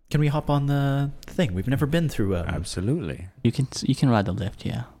 Can we hop on the thing? We've never been through a... Absolutely. You can ride the lift,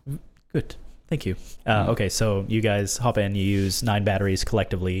 yeah. Good. Thank you. Okay, so you guys hop in. You use 9 batteries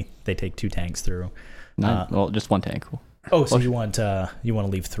collectively. They take 2 tanks through. Well, just 1 tank. Oh, so you want to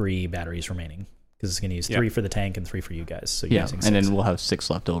leave 3 batteries remaining because it's going to use 3 for the tank and 3 for you guys. So you're Yeah, using 6. and then we'll have 6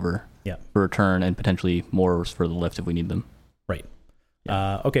 left over. Yeah. For return and potentially more for the lift if we need them. Right.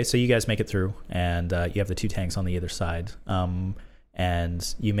 Okay, so you guys make it through, and you have the 2 tanks on the other side.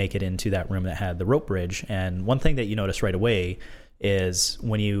 And you make it into that room that had the rope bridge. And one thing that you notice right away is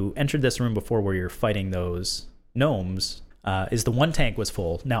when you entered this room before where you're fighting those gnomes, is the 1 tank was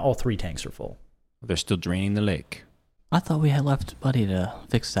full. Now all 3 tanks are full. They're still draining the lake. I thought we had left Buddy to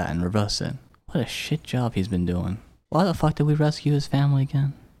fix that and reverse it. What a shit job he's been doing. Why the fuck did we rescue his family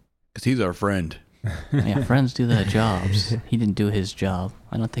again? Because he's our friend. Yeah, friends do their jobs. He didn't do his job.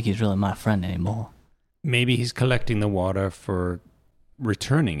 I don't think he's really my friend anymore. Maybe he's collecting the water for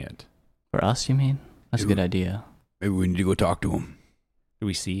returning it. For us, you mean? That's a good idea. Maybe we need to go talk to him. Do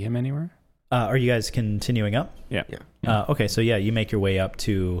we see him anywhere? Are you guys continuing up? Yeah. Okay, so yeah, you make your way up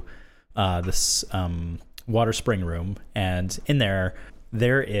to this water spring room, and in there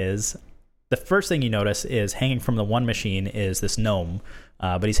is the first thing you notice is hanging from the one machine is this gnome,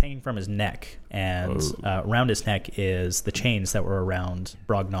 but he's hanging from his neck, and around his neck is the chains that were around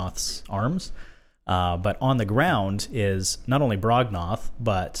Brognoth's arms. But on the ground is not only Brognoth,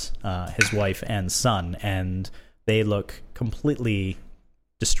 but his wife and son, and they look completely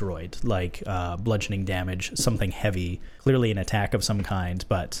destroyed, like bludgeoning damage, something heavy, clearly an attack of some kind,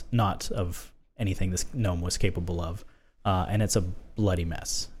 but not of anything this gnome was capable of. And it's a bloody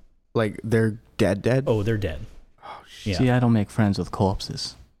mess. Like they're dead? Oh, they're dead. Oh, shit. Yeah. See, I don't make friends with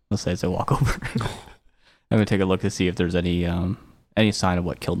corpses. Let's say as I walk over. I'm gonna take a look to see if there's any sign of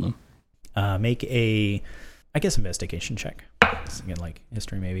what killed them. Make a, I guess, investigation check. It's again like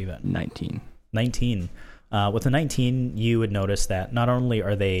history maybe, but 19. 19. With the 19, you would notice that not only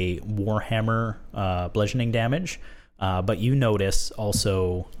are they Warhammer bludgeoning damage, but you notice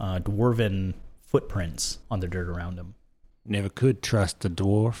also dwarven footprints on the dirt around them. Never could trust a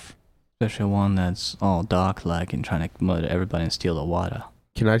dwarf. Especially one that's all dark-like and trying to murder everybody and steal the water.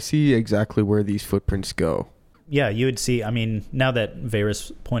 Can I see exactly where these footprints go? Yeah, you would see, I mean, now that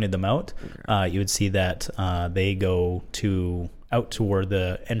Varys pointed them out, you would see that they go out toward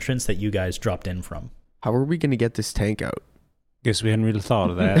the entrance that you guys dropped in from. How are we going to get this tank out? Guess we hadn't really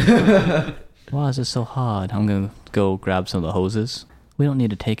thought of that. Why is it so hard? I'm going to go grab some of the hoses. We don't need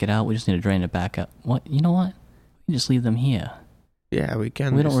to take it out. We just need to drain it back up. What? You know what? We can just leave them here. Yeah, we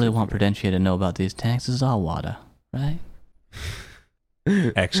can. We don't really want Prudentia to know about these tanks. This is our water, right?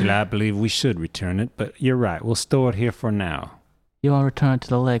 Actually, I believe we should return it, but you're right. We'll store it here for now. You want to return it to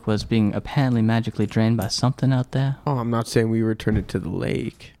the lake where it's being apparently magically drained by something out there? Oh, I'm not saying we return it to the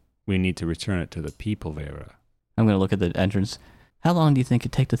lake. We need to return it to the people, Vera. I'm going to look at the entrance. How long do you think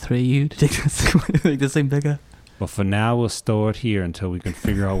it'd take the 3 of you to make this thing bigger? Well, for now, we'll store it here until we can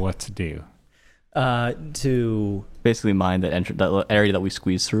figure out what to do. To basically mine that that area that we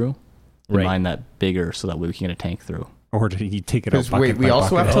squeeze through, and Right. mine that bigger so that way we can get a tank through. Or do you take it out? Because wait, we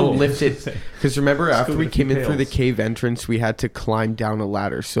also have to lift it. Because remember, after go we with came in the through the pails. cave entrance, we had to climb down a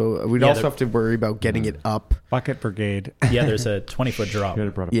ladder. So we'd Yeah, also the- have to worry about getting it up. Bucket brigade. yeah, there's a 20-foot drop. Should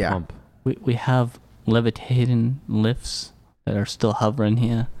have brought a Yeah. pump. We have levitating lifts that are still hovering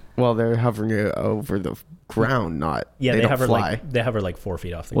here. Well, they're hovering over the ground, not. Yeah, they don't hover fly. like 4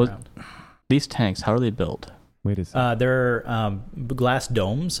 feet off the Well, ground. These tanks, how are they built? Wait a second. They're glass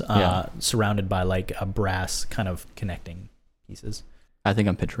domes Yeah. surrounded by like a brass kind of connecting pieces. I think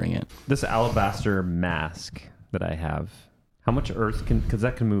I'm picturing it. This alabaster mask that I have, how much earth because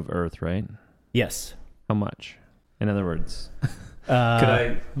that can move earth, right? Yes. How much? In other words, Could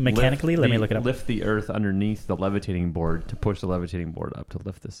I mechanically? Let me look it up. Lift the earth underneath the levitating board to push the levitating board up to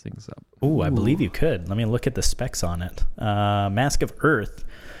lift this thing up. Ooh, I believe you could. Let me look at the specs on it. Mask of Earth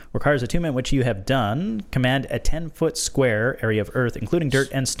requires attunement, which you have done. Command a 10-foot square area of earth, including dirt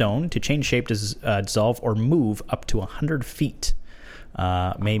and stone, to change shape, dissolve, or move up to 100 feet.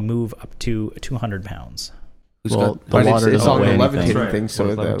 May move up to 200 pounds. Who's Well, got the But water it's doesn't on weigh the anything. levitating That's right. thing, so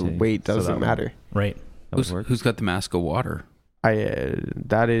Well, the levitating. weight So doesn't that matter. Right. That would work. who's got the mask of water?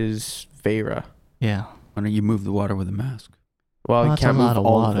 That is Vera. Yeah. Why don't you move the water with a mask? Well, you That's a can't lot move of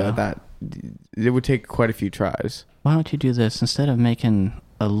all water. of that. It would take quite a few tries. Why don't you do this? Instead of making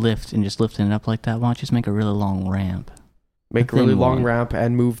a lift and just lifting it up like that, why don't you just make a really long ramp? Make a Nothing really long more. ramp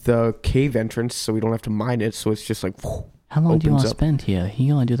and move the cave entrance so we don't have to mine it. So it's just like, How long do you want to Opens up. spend here? He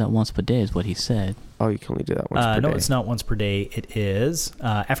can only do that once per day, is what he said. oh, you can only do that once per No, day. it's not once per day. It is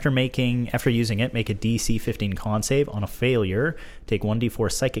after using it, make a DC 15 con save. On a failure, take 1d4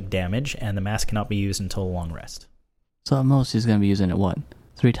 psychic damage, and the mask cannot be used until a long rest. So at most, he's going to be using it, what,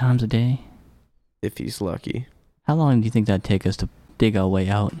 3 times a day? If he's lucky. How long do you think that'd take us to dig our way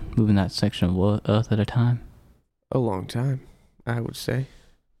out, moving that section of Earth at a time? A long time, I would say.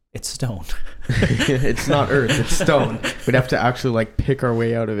 It's stone. It's not earth, it's stone. We'd have to actually like pick our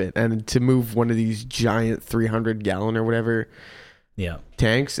way out of it. And to move one of these giant 300 gallon or whatever Yeah.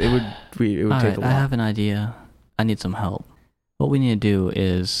 tanks, it would take Alright, a I while. have an idea. I need some help. What we need to do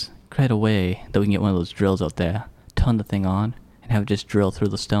is create a way that we can get one of those drills out there, turn the thing on, and have it just drill through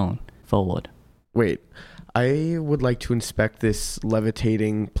the stone forward. Wait, I would like to inspect this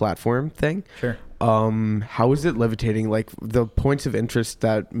levitating platform thing. Sure. How is it levitating? Like the points of interest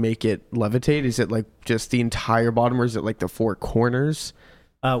that make it levitate, is it like just the entire bottom or is it like the 4 corners?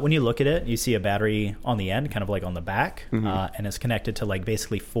 When you look at it, you see a battery on the end, kind of like on the back, and it's connected to like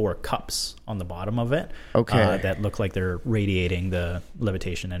basically 4 cups on the bottom of it. Okay. That look like they're radiating the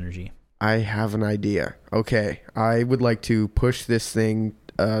levitation energy. I have an idea. Okay. I would like to push this thing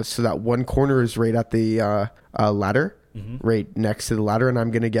so that one corner is right at the ladder, right next to the ladder, and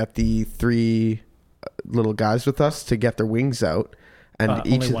I'm going to get the 3 little guys with us to get their wings out. And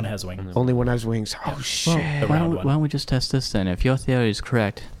Only one has wings. Only one has wings. Oh, shit. The Why round don't, one. why don't we just test this then? If your theory is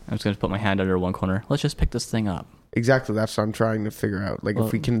correct, I'm just going to put my hand under one corner. Let's just pick this thing up. Exactly. That's what I'm trying to figure out. Like, Well,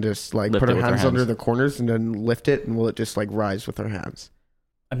 if we can just, like, lift put it our with our hands under hands. the corners and then lift it, and will it just, like, rise with our hands?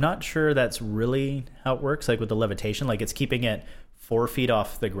 I'm not sure that's really how it works, like with the levitation. Like it's keeping it 4 feet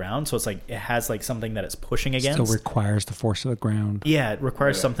off the ground, so it's like it has like something that it's pushing against. Still requires the force of the ground. Yeah, it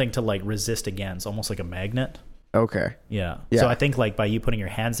requires something to like resist against, almost like a magnet. Okay. Yeah. Yeah. So I think like by you putting your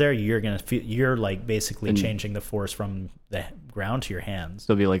hands there, you're gonna feel, you're like basically And- changing the force from the ground to your hands.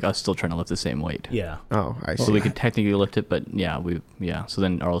 So it'll be like us still trying to lift the same weight. Yeah. Oh, I see. So we could technically lift it, but yeah. So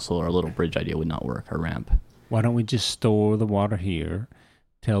then also our little bridge idea would not work, our ramp. Why don't we just store the water here,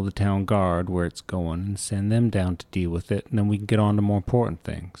 tell the town guard where it's going, and send them down to deal with it, and then we can get on to more important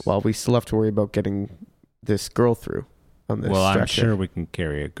things. Well, we still have to worry about getting this girl through on this Well, I'm stretcher. sure we can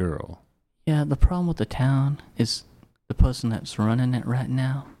carry a girl. Yeah, the problem with the town is the person that's running it right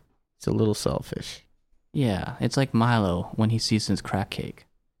now. It's a little selfish. Yeah, it's like Milo when he sees his crack cake.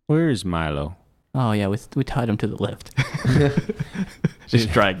 Where is Milo? Oh yeah, we tied him to the lift.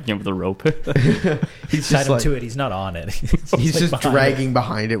 Just dragging him with a rope. He's Tied just him like, to it. He's not on it. he's like just behind dragging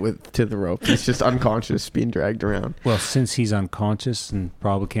behind it to the rope. He's just unconscious, being dragged around. Well, since he's unconscious and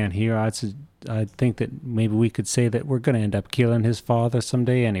probably can't hear, I'd think that maybe we could say that we're going to end up killing his father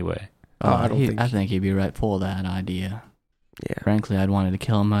someday anyway. I don't think. I think he'd be right for that idea. Yeah. Frankly, I'd wanted to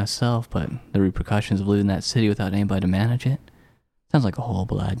kill him myself, but the repercussions of leaving that city without anybody to manage it sounds like a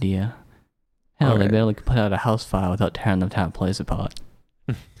horrible idea. Hell, they Alright. barely could put out a house fire without tearing the town place apart.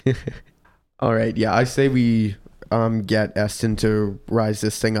 All right. Yeah, I say we get Eston to rise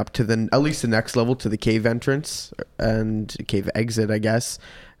this thing up to at least the next level, to the cave entrance and cave exit, I guess.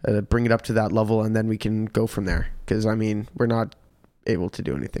 Bring it up to that level, and then we can go from there. Because I mean, we're not able to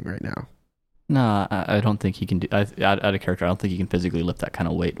do anything right now. No, I don't think he can do. Out of character, I don't think he can physically lift that kind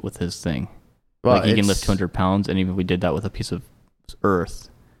of weight with his thing. Well, Like he can it's- lift 200 pounds, and even if we did that with a piece of earth,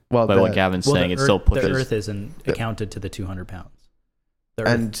 Well, by what Gavin's Well, saying, the it still earth, pushes. the earth isn't accounted to the 200 pounds. The earth-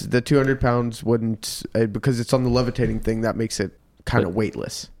 and the 200 pounds wouldn't, because it's on the levitating thing, that makes it kind of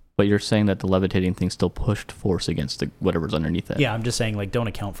weightless. But you're saying that the levitating thing still pushed force against the whatever's underneath it. yeah, I'm just saying like don't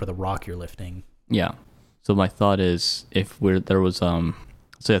account for the rock you're lifting. Yeah. So my thought is, if there was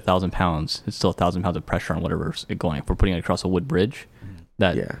say 1,000 pounds, it's still 1,000 pounds of pressure on whatever's going. If we're putting it across a wood bridge,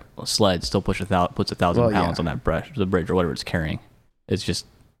 that Yeah. sled still puts 1,000 Well, pounds yeah. on that the bridge or whatever it's carrying. It's just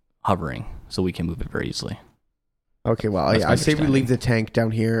hovering, so we can move it very easily. Okay, well, That's yeah, my I say we understanding. leave the tank down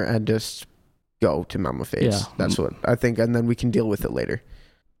here and just go to Mama Face. Yeah. That's what I think, and then we can deal with it later.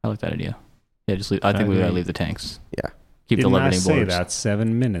 I like that idea. Yeah, just leave, I think we gotta leave the tanks. Yeah. Keep Didn't the I levitating say boards. that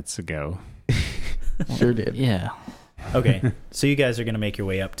 7 minutes ago? Sure did. Yeah. Okay, so you guys are going to make your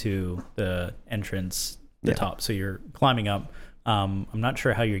way up to the entrance, the Yeah. top. So you're climbing up. I'm not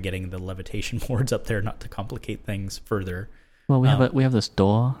sure how you're getting the levitation boards up there, not to complicate things further. Well, we have this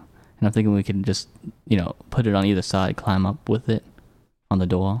door, and I'm thinking we can just put it on either side, climb up with it on the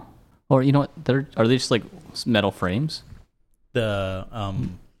door, or you know what? Are they just like metal frames? The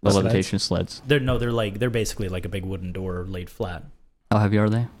The Sleds? levitation sleds. they're basically like a big wooden door laid flat. How heavy are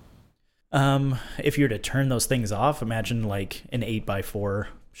they? If you were to turn those things off, imagine like an 8x4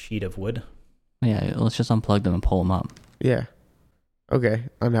 sheet of wood. Yeah, let's just unplug them and pull them up. Yeah. Okay.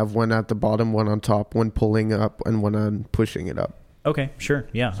 And have one at the bottom, one on top, one pulling up, and one on pushing it up. Okay, sure.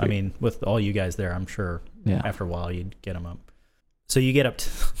 Yeah, I Sweet. mean, with all you guys there, I'm sure Yeah. after a while you'd get them up. So you get up to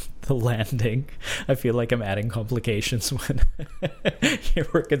the landing. I feel like I'm adding complications when you're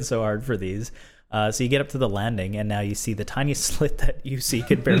working so hard for these. So you get up to the landing, and now you see the tiny slit that you see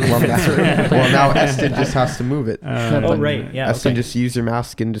could barely Well, fit through. now Eston just has to move it. Oh, right. Yeah. Eston Okay. just use your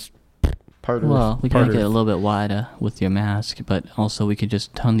mask and just part of Well, we part can make it a of- little bit wider with your mask, but also we could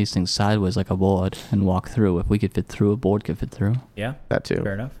just turn these things sideways like a board and walk through. If we could fit through, a board could fit through. Yeah, that too.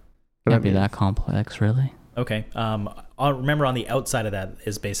 fair enough. But I Can't be mean, that complex, really. Okay. I'll remember on the outside of that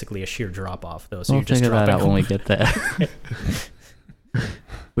is basically a sheer drop off, though. So We'll you're just figure that dropping out when we over. get there.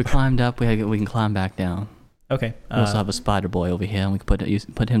 We climbed up. We can climb back down. Okay. We also have a spider boy over here, and we can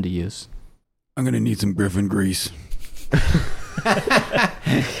put him to use. I'm gonna need some griffin grease.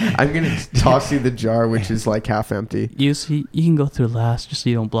 I'm gonna toss you the jar, which is like half empty. You can go through last, just so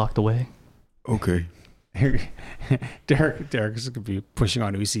you don't block the way. Okay. Derek's gonna be pushing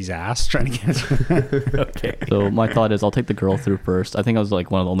on Usi's ass, trying to get. Okay. So my thought is, I'll take the girl through first. I think I was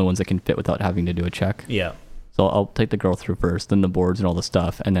like one of the only ones that can fit without having to do a check. Yeah. So I'll take the girl through first, then the boards and all the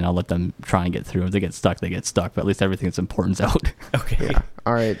stuff, and then I'll let them try and get through. If they get stuck, they get stuck. But at least everything that's important's out. Okay. Yeah.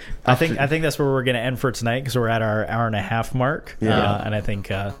 All right. I think that's where we're going to end for tonight because we're at our hour and a half mark. Yeah. And I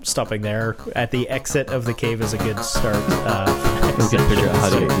think stopping there at the exit of the cave is a good start. We can figure out how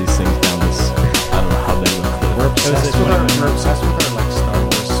to get these things down this. I don't know how they look. We're obsessed with our